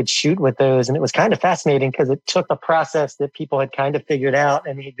 And we would shoot with those. And it was kind of fascinating because it took a process that people had kind of figured out.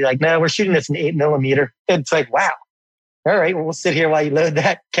 And he'd be like, no, we're shooting this in 8 millimeter. It's like, wow. All right, well, we'll sit here while you load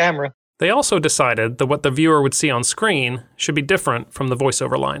that camera. They also decided that what the viewer would see on screen should be different from the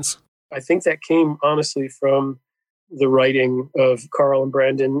voiceover lines. I think that came honestly from the writing of Carl and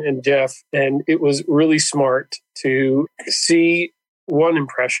Brandon and Jeff. And it was really smart to see one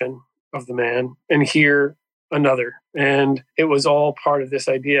impression of the man and hear another. And it was all part of this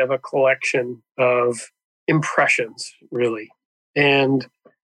idea of a collection of impressions, really. And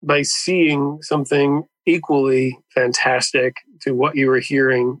by seeing something equally fantastic to what you were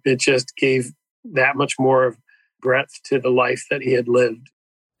hearing, it just gave that much more of breadth to the life that he had lived.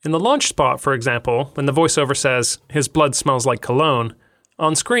 In the launch spot, for example, when the voiceover says, his blood smells like cologne,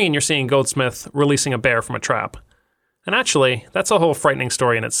 on screen you're seeing Goldsmith releasing a bear from a trap. And actually, that's a whole frightening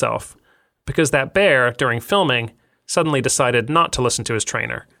story in itself, because that bear, during filming, suddenly decided not to listen to his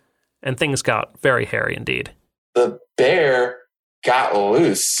trainer, and things got very hairy indeed. The bear got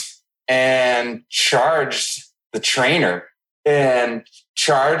loose and charged the trainer and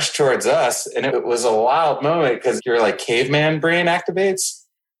charged towards us, and it was a wild moment because your caveman brain activates.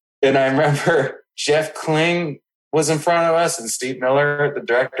 And I remember Jeff Kling was in front of us and Steve Miller, the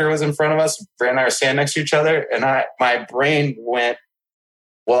director, was in front of us. Brand and I were standing next to each other. And my brain went,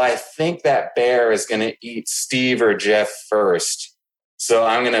 well, I think that bear is going to eat Steve or Jeff first. So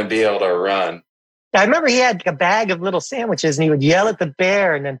I'm going to be able to run. I remember he had a bag of little sandwiches and he would yell at the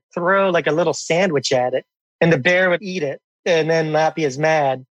bear and then throw a little sandwich at it. And the bear would eat it and then not be as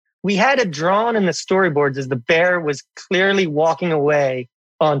mad. We had it drawn in the storyboards as the bear was clearly walking away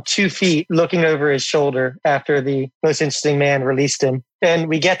on 2 feet, looking over his shoulder after the most interesting man released him. And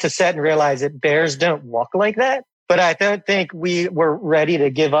we get to set and realize that bears don't walk like that. But I don't think we were ready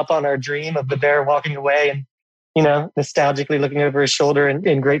to give up on our dream of the bear walking away and, nostalgically looking over his shoulder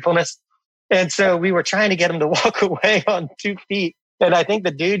in gratefulness. And so we were trying to get him to walk away on 2 feet. And I think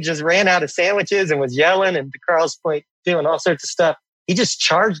the dude just ran out of sandwiches and was yelling and, to Carl's point, doing all sorts of stuff. He just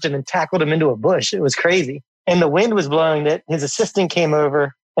charged him and tackled him into a bush. It was crazy. And the wind was blowing that his assistant came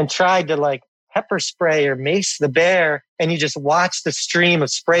over and tried to pepper spray or mace the bear. And you just watched the stream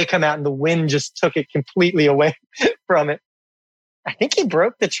of spray come out and the wind just took it completely away from it. I think he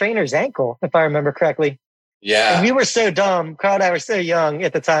broke the trainer's ankle, if I remember correctly. Yeah. And we were so dumb. Carl and I were so young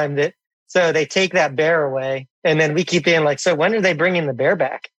at the time so they take that bear away. And then we keep being like, so when are they bringing the bear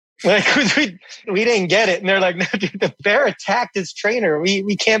back? We didn't get it. And they're like, no, dude, the bear attacked his trainer.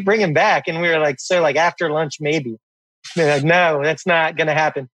 We can't bring him back. And we were like, so after lunch, maybe. They're like, no, that's not going to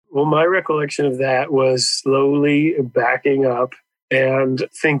happen. Well, my recollection of that was slowly backing up and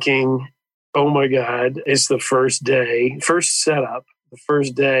thinking, oh my God, it's the first setup, the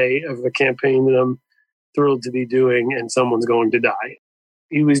first day of the campaign that I'm thrilled to be doing, and someone's going to die.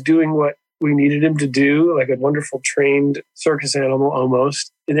 He was doing what we needed him to do, like a wonderful trained circus animal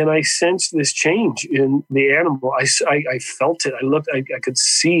almost. And then I sensed this change in the animal. I felt it. I looked, I could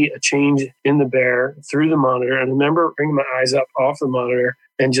see a change in the bear through the monitor. And I remember bringing my eyes up off the monitor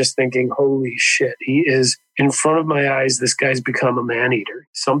and just thinking, holy shit, he is in front of my eyes. This guy's become a man-eater.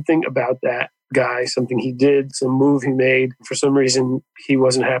 Something about that guy, something he did, some move he made. For some reason, he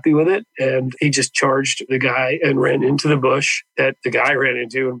wasn't happy with it. And he just charged the guy and ran into the bush that the guy ran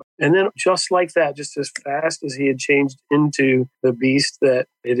into. And then just like that, just as fast as he had changed into the beast that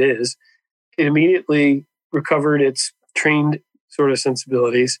it is, it immediately recovered its trained sort of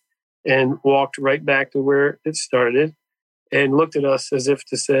sensibilities and walked right back to where it started and looked at us as if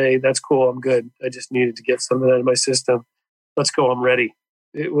to say, that's cool, I'm good. I just needed to get something out of my system. Let's go, I'm ready.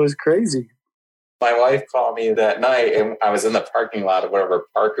 It was crazy. My wife called me that night and I was in the parking lot of whatever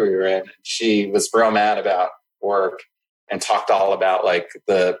park we were in. She was real mad about work and talked all about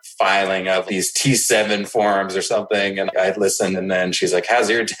the filing of these T7 forms or something. And I listened and then she's like, how's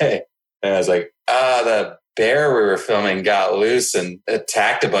your day? And I was like, the bear we were filming got loose and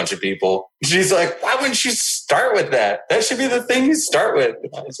attacked a bunch of people. She's like, why wouldn't you start with that? That should be the thing you start with.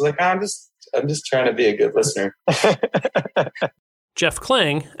 I was like, I'm just trying to be a good listener. Jeff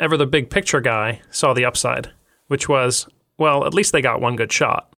Kling, ever the big picture guy, saw the upside, which was, well, at least they got one good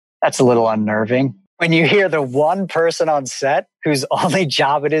shot. That's a little unnerving. When you hear the one person on set whose only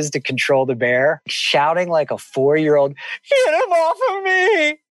job it is to control the bear, shouting like a 4-year-old, "Get him off of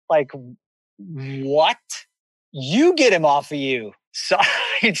me!" Like, what? You get him off of you.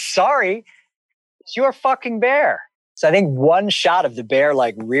 Sorry. It's your fucking bear. So I think one shot of the bear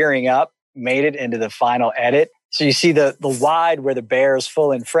like rearing up made it into the final edit. So you see the wide where the bear is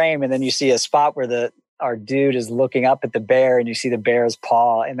full in frame, and then you see a spot where our dude is looking up at the bear, and you see the bear's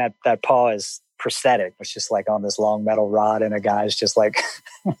paw, and that paw is prosthetic. It's just like on this long metal rod, and a guy's just like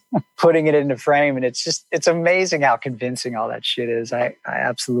putting it into frame. And it's amazing how convincing all that shit is. I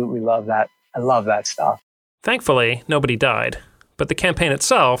absolutely love that. I love that stuff. Thankfully, nobody died, but the campaign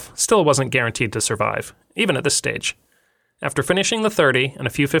itself still wasn't guaranteed to survive, even at this stage. After finishing the 30 and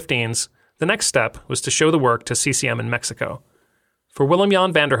a few 15s, the next step was to show the work to CCM in Mexico. For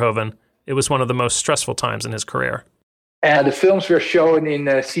Willem-Jan van der Hoeven, it was one of the most stressful times in his career. And the films were shown in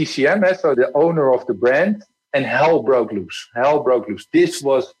CCM, so the owner of the brand, and hell broke loose. Hell broke loose. This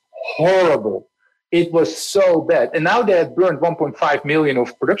was horrible. It was so bad. And now they have burned 1.5 million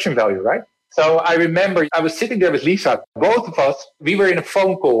of production value, right? So I remember I was sitting there with Lisa. Both of us, we were in a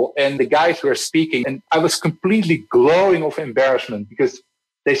phone call and the guys were speaking. And I was completely glowing of embarrassment because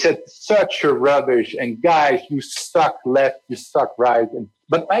they said such a rubbish. And guys, you suck left, you suck right.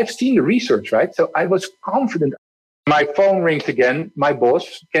 But I've seen the research, right? So I was confident. My phone rings again. My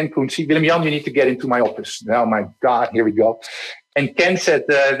boss, Ken Koensie, Willem-Jan, you need to get into my office. Oh my God, here we go. And Ken said,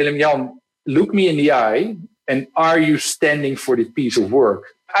 Willem-Jan, look me in the eye. And are you standing for this piece of work?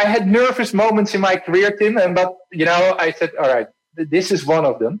 I had nervous moments in my career, Tim. But I said, all right, this is one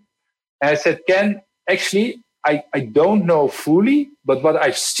of them. And I said, Ken, actually, I don't know fully, but what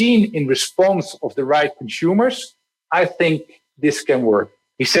I've seen in response of the right consumers, I think this can work.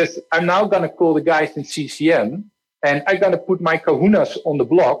 He says, I'm now going to call the guys in CCM and I'm going to put my kahunas on the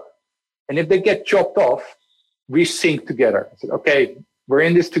block. And if they get chopped off, we sync together. I said, okay, we're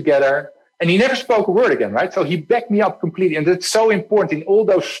in this together. And he never spoke a word again, right? So he backed me up completely. And that's so important in all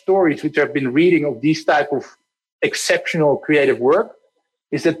those stories which I've been reading of these type of exceptional creative work,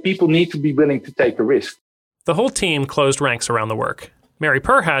 is that people need to be willing to take a risk. The whole team closed ranks around the work. Mary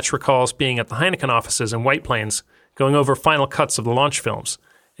Perhatch recalls being at the Heineken offices in White Plains, going over final cuts of the launch films,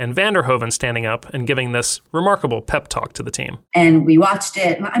 and van der Hoeven standing up and giving this remarkable pep talk to the team. And we watched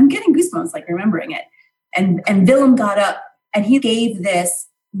it. I'm getting goosebumps, like remembering it. And Willem got up and he gave this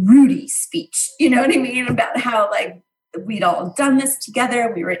Rudy speech, you know what I mean? About how like we'd all done this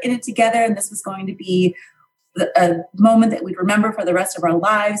together. We were in it together. And this was going to be a moment that we'd remember for the rest of our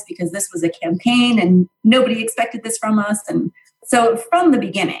lives because this was a campaign and nobody expected this from us. And so from the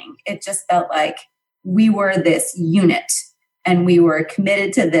beginning, it just felt like we were this unit and we were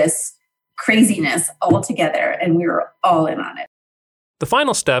committed to this craziness all together and we were all in on it. The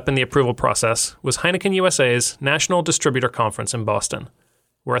final step in the approval process was Heineken USA's National Distributor Conference in Boston,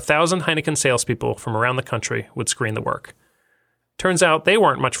 where 1,000 Heineken salespeople from around the country would screen the work. Turns out they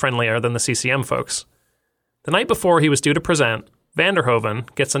weren't much friendlier than the CCM folks. The night before he was due to present, van der Hoeven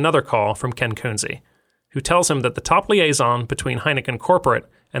gets another call from Ken Koensie, who tells him that the top liaison between Heineken corporate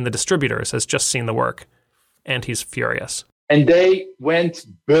and the distributors has just seen the work, and he's furious. And they went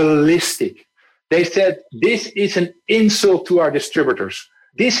ballistic. They said, this is an insult to our distributors.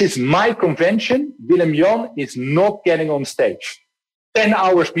 This is my convention. Willem-Jan is not getting on stage. 10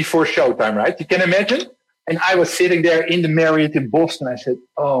 hours before showtime, right? You can imagine? And I was sitting there in the Marriott in Boston. I said,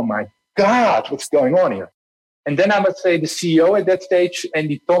 oh my God, what's going on here? And then I would say the CEO at that stage,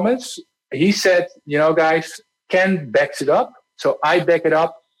 Andy Thomas, he said, guys, Ken backs it up. So I back it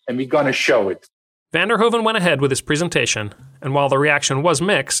up and we're going to show it. Van der Hoeven went ahead with his presentation. And while the reaction was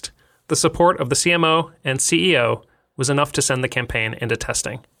mixed, the support of the CMO and CEO was enough to send the campaign into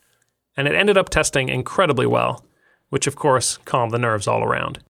testing. And it ended up testing incredibly well, which of course calmed the nerves all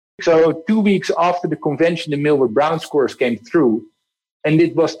around. So 2 weeks after the convention, the Millward Brown scores came through, and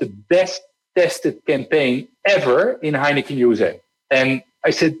it was the best tested campaign ever in Heineken USA. And I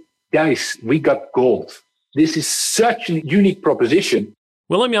said, guys, we got gold. This is such a unique proposition.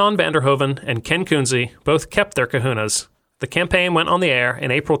 Willem-Jan van der Hoeven and Ken Koensie both kept their kahunas. The campaign went on the air in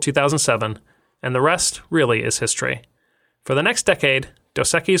April 2007, and the rest really is history. For the next decade,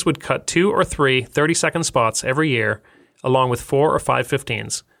 Dos Equis would cut 2 or 3 30-second spots every year, along with 4 or 5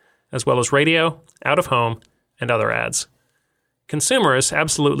 15s, as well as radio, out-of-home, and other ads. Consumers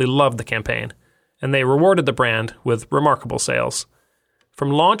absolutely loved the campaign, and they rewarded the brand with remarkable sales. From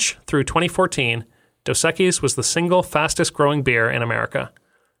launch through 2014, Dos Equis was the single fastest-growing beer in America.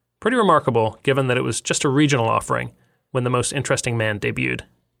 Pretty remarkable, given that it was just a regional offering when The Most Interesting Man debuted.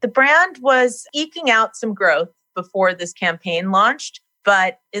 The brand was eking out some growth before this campaign launched,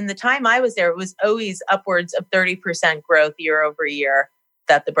 But in the time I was there, it was always upwards of 30% growth year over year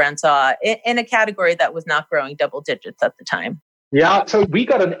that the brand saw in a category that was not growing double digits at the time. Yeah, so we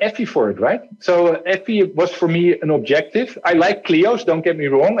got an Equis for it, right? So Equis was for me an objective. I like Clio's, don't get me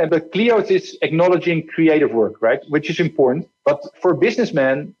wrong, but Clio's is acknowledging creative work, right? Which is important. But for a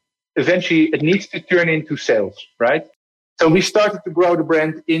businessman, eventually it needs to turn into sales, right? So we started to grow the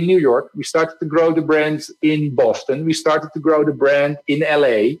brand in New York. We started to grow the brand in Boston. We started to grow the brand in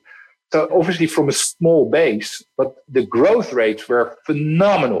LA. So obviously from a small base, but the growth rates were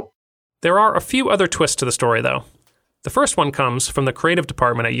phenomenal. There are a few other twists to the story, though. The first one comes from the creative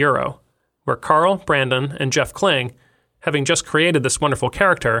department at Euro, where Carl, Brandon, and Jeff Kling, having just created this wonderful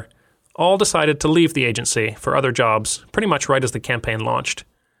character, all decided to leave the agency for other jobs pretty much right as the campaign launched.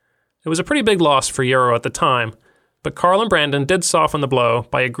 It was a pretty big loss for Euro at the time, but Carl and Brandon did soften the blow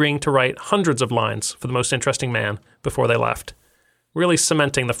by agreeing to write hundreds of lines for The Most Interesting Man before they left, really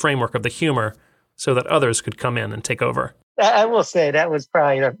cementing the framework of the humor so that others could come in and take over. I will say that was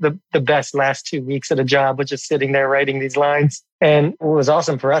probably the best last 2 weeks of the job, was just sitting there writing these lines. And what was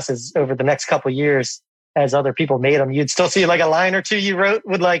awesome for us is over the next couple of years, as other people made them, you'd still see like a line or two you wrote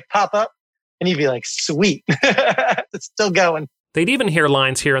would like pop up and you'd be like, sweet, it's still going. They'd even hear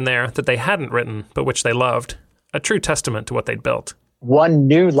lines here and there that they hadn't written, but which they loved. A true testament to what they'd built. One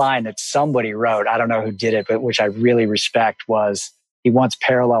new line that somebody wrote, I don't know who did it, but which I really respect, was he once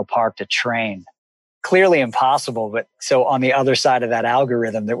parallel parked a train. Clearly impossible, but so on the other side of that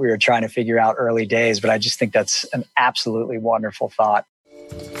algorithm that we were trying to figure out early days, but I just think that's an absolutely wonderful thought.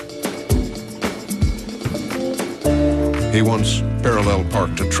 He once parallel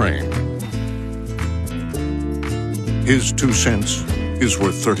parked a train. His 2 cents is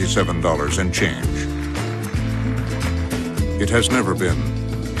worth $37 and change. It has never been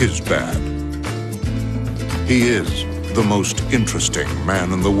his bad. He is the most interesting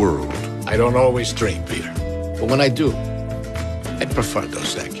man in the world. I don't always drink, Peter. But when I do, I prefer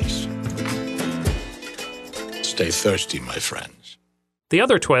Dos Equis. Stay thirsty, my friends. The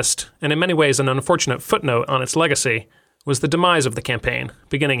other twist, and in many ways an unfortunate footnote on its legacy, was the demise of the campaign,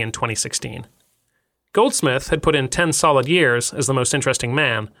 beginning in 2016. Goldsmith had put in 10 solid years as the most interesting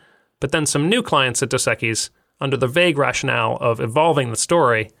man, but then some new clients at Dos Equis, under the vague rationale of evolving the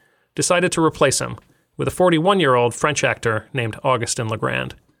story, decided to replace him with a 41-year-old French actor named Augustin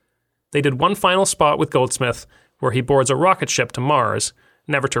Legrand. They did one final spot with Goldsmith where he boards a rocket ship to Mars,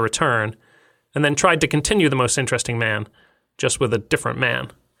 never to return, and then tried to continue The Most Interesting Man, just with a different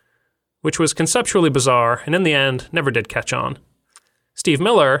man, which was conceptually bizarre and in the end never did catch on. Steve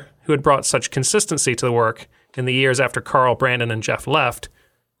Miller, who had brought such consistency to the work in the years after Carl, Brandon, and Jeff left,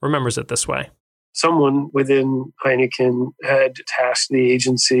 remembers it this way. Someone within Heineken had tasked the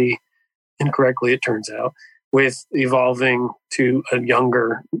agency, incorrectly it turns out, with evolving to a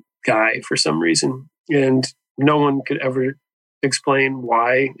younger guy for some reason. And no one could ever explain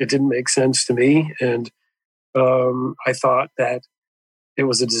why. It didn't make sense to me. And I thought that it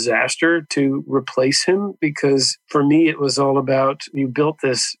was a disaster to replace him, because for me, it was all about, you built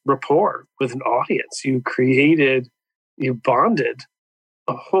this rapport with an audience. You bonded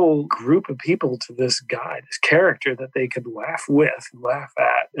a whole group of people to this guy, this character that they could laugh with, laugh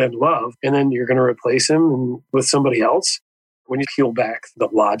at, and love. And then you're going to replace him with somebody else. When you peel back the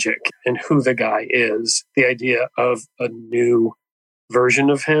logic and who the guy is, the idea of a new version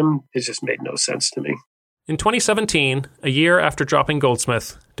of him, it just made no sense to me. In 2017, a year after dropping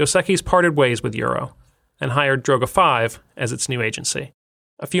Goldsmith, Dos Equis parted ways with Euro and hired Droga 5 as its new agency.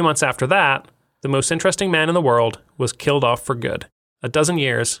 A few months after that, The Most Interesting Man in the World was killed off for good, a dozen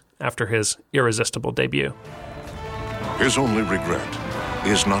years after his irresistible debut. His only regret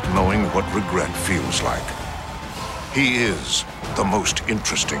is not knowing what regret feels like. He is the most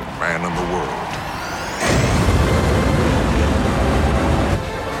interesting man in the world.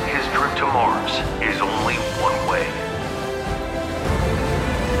 His trip to Mars is only one way.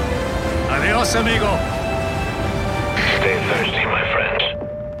 Adios, amigo. Stay thirsty, my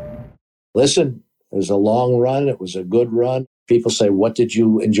friend. Listen, it was a long run. It was a good run. People say, what did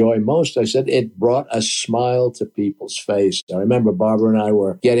you enjoy most? I said, it brought a smile to people's face. I remember Barbara and I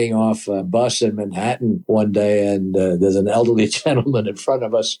were getting off a bus in Manhattan one day, and there's an elderly gentleman in front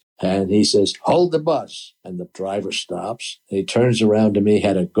of us, and he says, hold the bus. And the driver stops, and he turns around to me,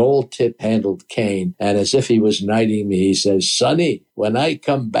 had a gold tip-handled cane, and as if he was knighting me, he says, Sonny, when I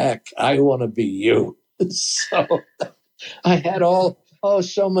come back, I want to be you. So I had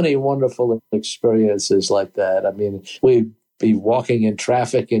so many wonderful experiences like that. I mean, we'd be walking in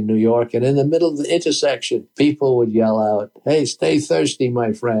traffic in New York, and in the middle of the intersection, people would yell out, hey, stay thirsty,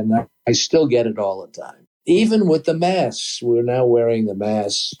 my friend. I still get it all the time. even with the masks. We're now wearing the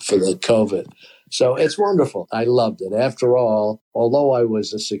masks for the COVID. So it's wonderful. I loved it. After all, although I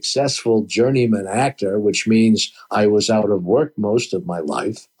was a successful journeyman actor, which means I was out of work most of my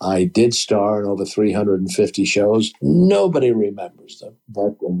life, I did star in over 350 shows. Nobody remembers them.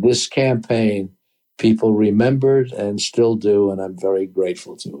 But in this campaign, people remembered and still do, and I'm very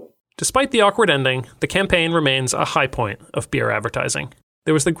grateful to it. Despite the awkward ending, the campaign remains a high point of beer advertising.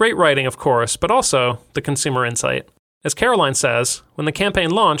 There was the great writing, of course, but also the consumer insight. As Caroline says, when the campaign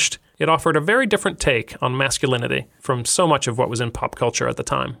launched, it offered a very different take on masculinity from so much of what was in pop culture at the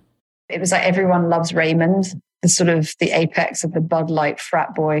time. It was like everyone loves Raymond, the sort of the apex of the Bud Light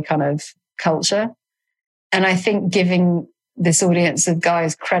frat boy kind of culture. And I think giving this audience of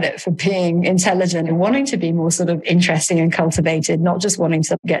guys credit for being intelligent and wanting to be more sort of interesting and cultivated, not just wanting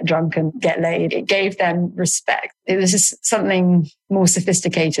to get drunk and get laid. It gave them respect. It was just something more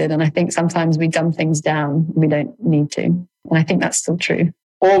sophisticated. And I think sometimes we dumb things down. We don't need to. And I think that's still true.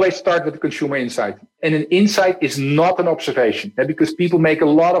 Always start with the consumer insight. And an insight is not an observation, because people make a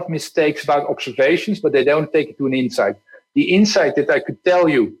lot of mistakes about observations, but they don't take it to an insight. The insight that I could tell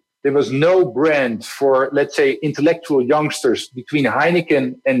you, there was no brand for, let's say, intellectual youngsters between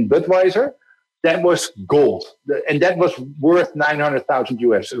Heineken and Budweiser. That was gold. And that was worth 900,000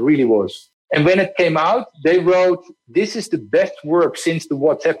 US. It really was. And when it came out, they wrote, "This is the best work since the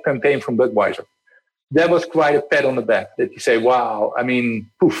WhatsApp campaign from Budweiser." That was quite a pat on the back that you say, wow, I mean,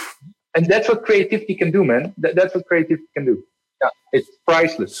 poof. And that's what creativity can do, man. That's what creativity can do. Yeah, it's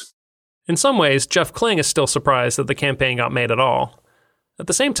priceless. In some ways, Jeff Kling is still surprised that the campaign got made at all. At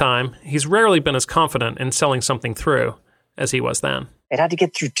the same time, he's rarely been as confident in selling something through as he was then. It had to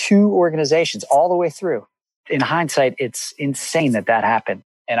get through 2 organizations all the way through. In hindsight, it's insane that happened.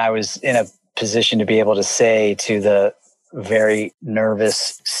 And I was in a position to be able to say to the very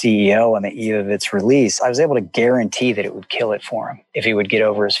nervous CEO on the eve of its release, I was able to guarantee that it would kill it for him if he would get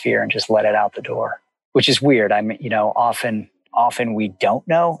over his fear and just let it out the door, which is weird. I mean, often we don't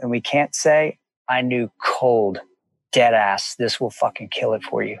know and we can't say. I knew cold, dead ass, this will fucking kill it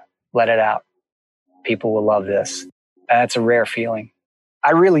for you. Let it out. People will love this. That's a rare feeling.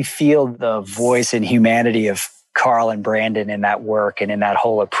 I really feel the voice and humanity of Carl and Brandon in that work and in that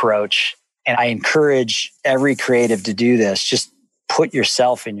whole approach. And I encourage every creative to do this. Just put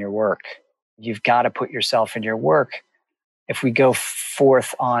yourself in your work. You've got to put yourself in your work. If we go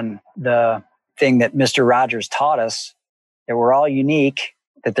forth on the thing that Mr. Rogers taught us, that we're all unique,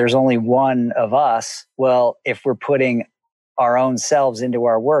 that there's only one of us. Well, if we're putting our own selves into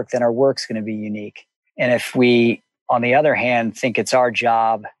our work, then our work's going to be unique. And if we, on the other hand, think it's our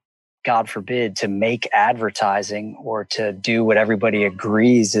job, God forbid, to make advertising or to do what everybody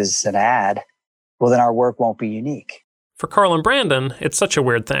agrees is an ad, well, then our work won't be unique. For Carl and Brandon, it's such a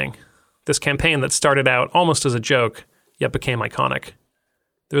weird thing. This campaign that started out almost as a joke, yet became iconic.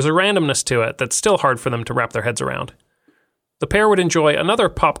 There's a randomness to it that's still hard for them to wrap their heads around. The pair would enjoy another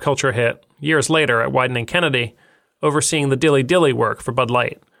pop culture hit years later at Wieden & Kennedy, overseeing the Dilly Dilly work for Bud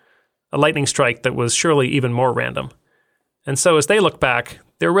Light, a lightning strike that was surely even more random. And so as they look back,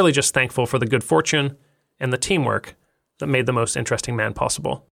 they're really just thankful for the good fortune and the teamwork that made the most interesting man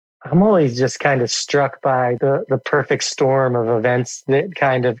possible. I'm always just kind of struck by the perfect storm of events that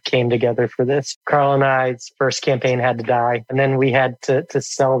kind of came together for this. Carl and I's first campaign had to die, and then we had to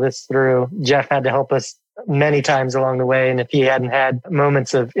sell this through. Jeff had to help us many times along the way, and if he hadn't had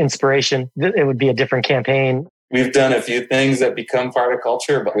moments of inspiration, it would be a different campaign. We've done a few things that become part of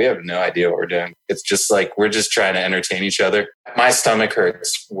culture, but we have no idea what we're doing. It's just like we're just trying to entertain each other. My stomach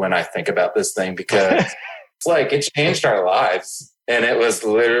hurts when I think about this thing because it's like it changed our lives. And it was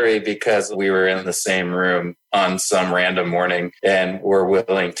literally because we were in the same room on some random morning and were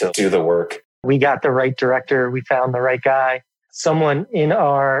willing to do the work. We got the right director. We found the right guy. Someone in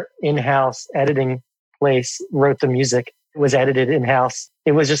our in-house editing place wrote the music. It was edited in-house.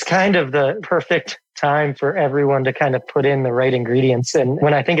 It was just kind of the perfect time for everyone to kind of put in the right ingredients. And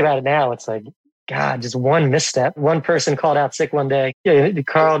when I think about it now, it's like, God, just one misstep. One person called out sick one day.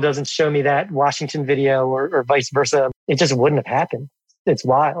 Carl doesn't show me that Washington video or vice versa. It just wouldn't have happened. It's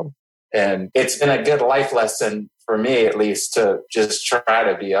wild. And it's been a good life lesson for me, at least, to just try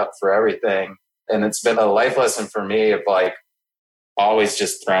to be up for everything. And it's been a life lesson for me of like always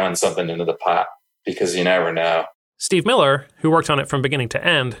just throwing something into the pot because you never know. Steve Miller, who worked on it from beginning to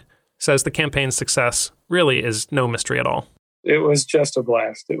end, says the campaign's success really is no mystery at all. It was just a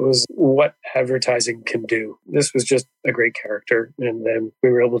blast. It was what advertising can do. This was just a great character. And then we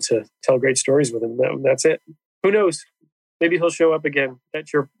were able to tell great stories with him. That's it. Who knows? Maybe he'll show up again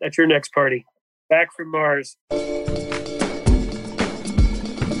at your next party. Back from Mars.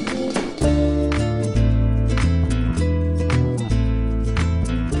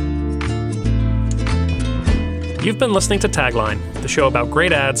 You've been listening to Tagline, the show about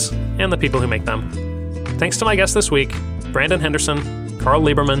great ads and the people who make them. Thanks to my guests this week, Brandon Henderson, Carl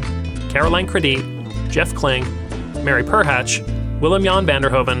Lieberman, Caroline Credit, Jeff Kling, Mary Perhatch, Willem Jan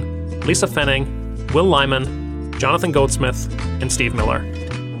Vanderhoven, Lisa Fenning, Will Lyman, Jonathan Goldsmith, and Steve Miller.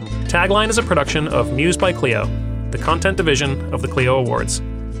 Tagline is a production of Muse by Clio, the content division of the Clio Awards.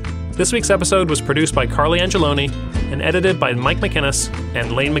 This week's episode was produced by Carly Angeloni and edited by Mike McInnes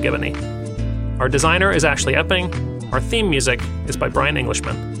and Lane McGivney. Our designer is Ashley Epping. Our theme music is by Brian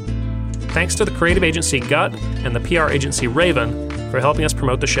Englishman. Thanks to the creative agency Gut and the PR agency Raven for helping us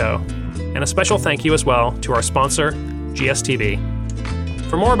promote the show. And a special thank you as well to our sponsor, GSTV.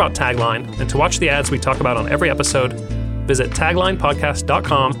 For more about Tagline and to watch the ads we talk about on every episode, visit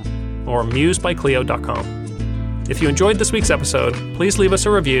taglinepodcast.com or musebyclio.com. If you enjoyed this week's episode, please leave us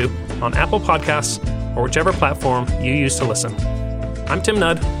a review on Apple Podcasts or whichever platform you use to listen. I'm Tim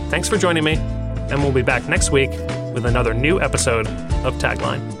Nudd. Thanks for joining me, and we'll be back next week with another new episode of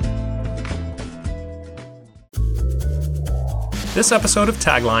Tagline. This episode of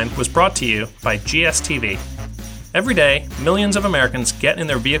Tagline was brought to you by GSTV. Every day, millions of Americans get in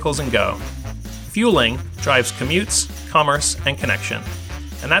their vehicles and go. Fueling drives commutes, commerce, and connection.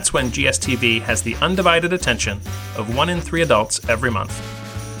 And that's when GSTV has the undivided attention of 1 in 3 adults every month.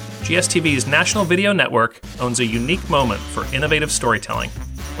 GSTV's national video network owns a unique moment for innovative storytelling,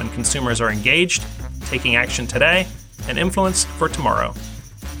 when consumers are engaged, taking action today, and influenced for tomorrow.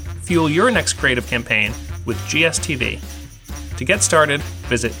 Fuel your next creative campaign with GSTV. To get started,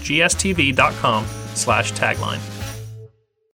 visit gstv.com/tagline.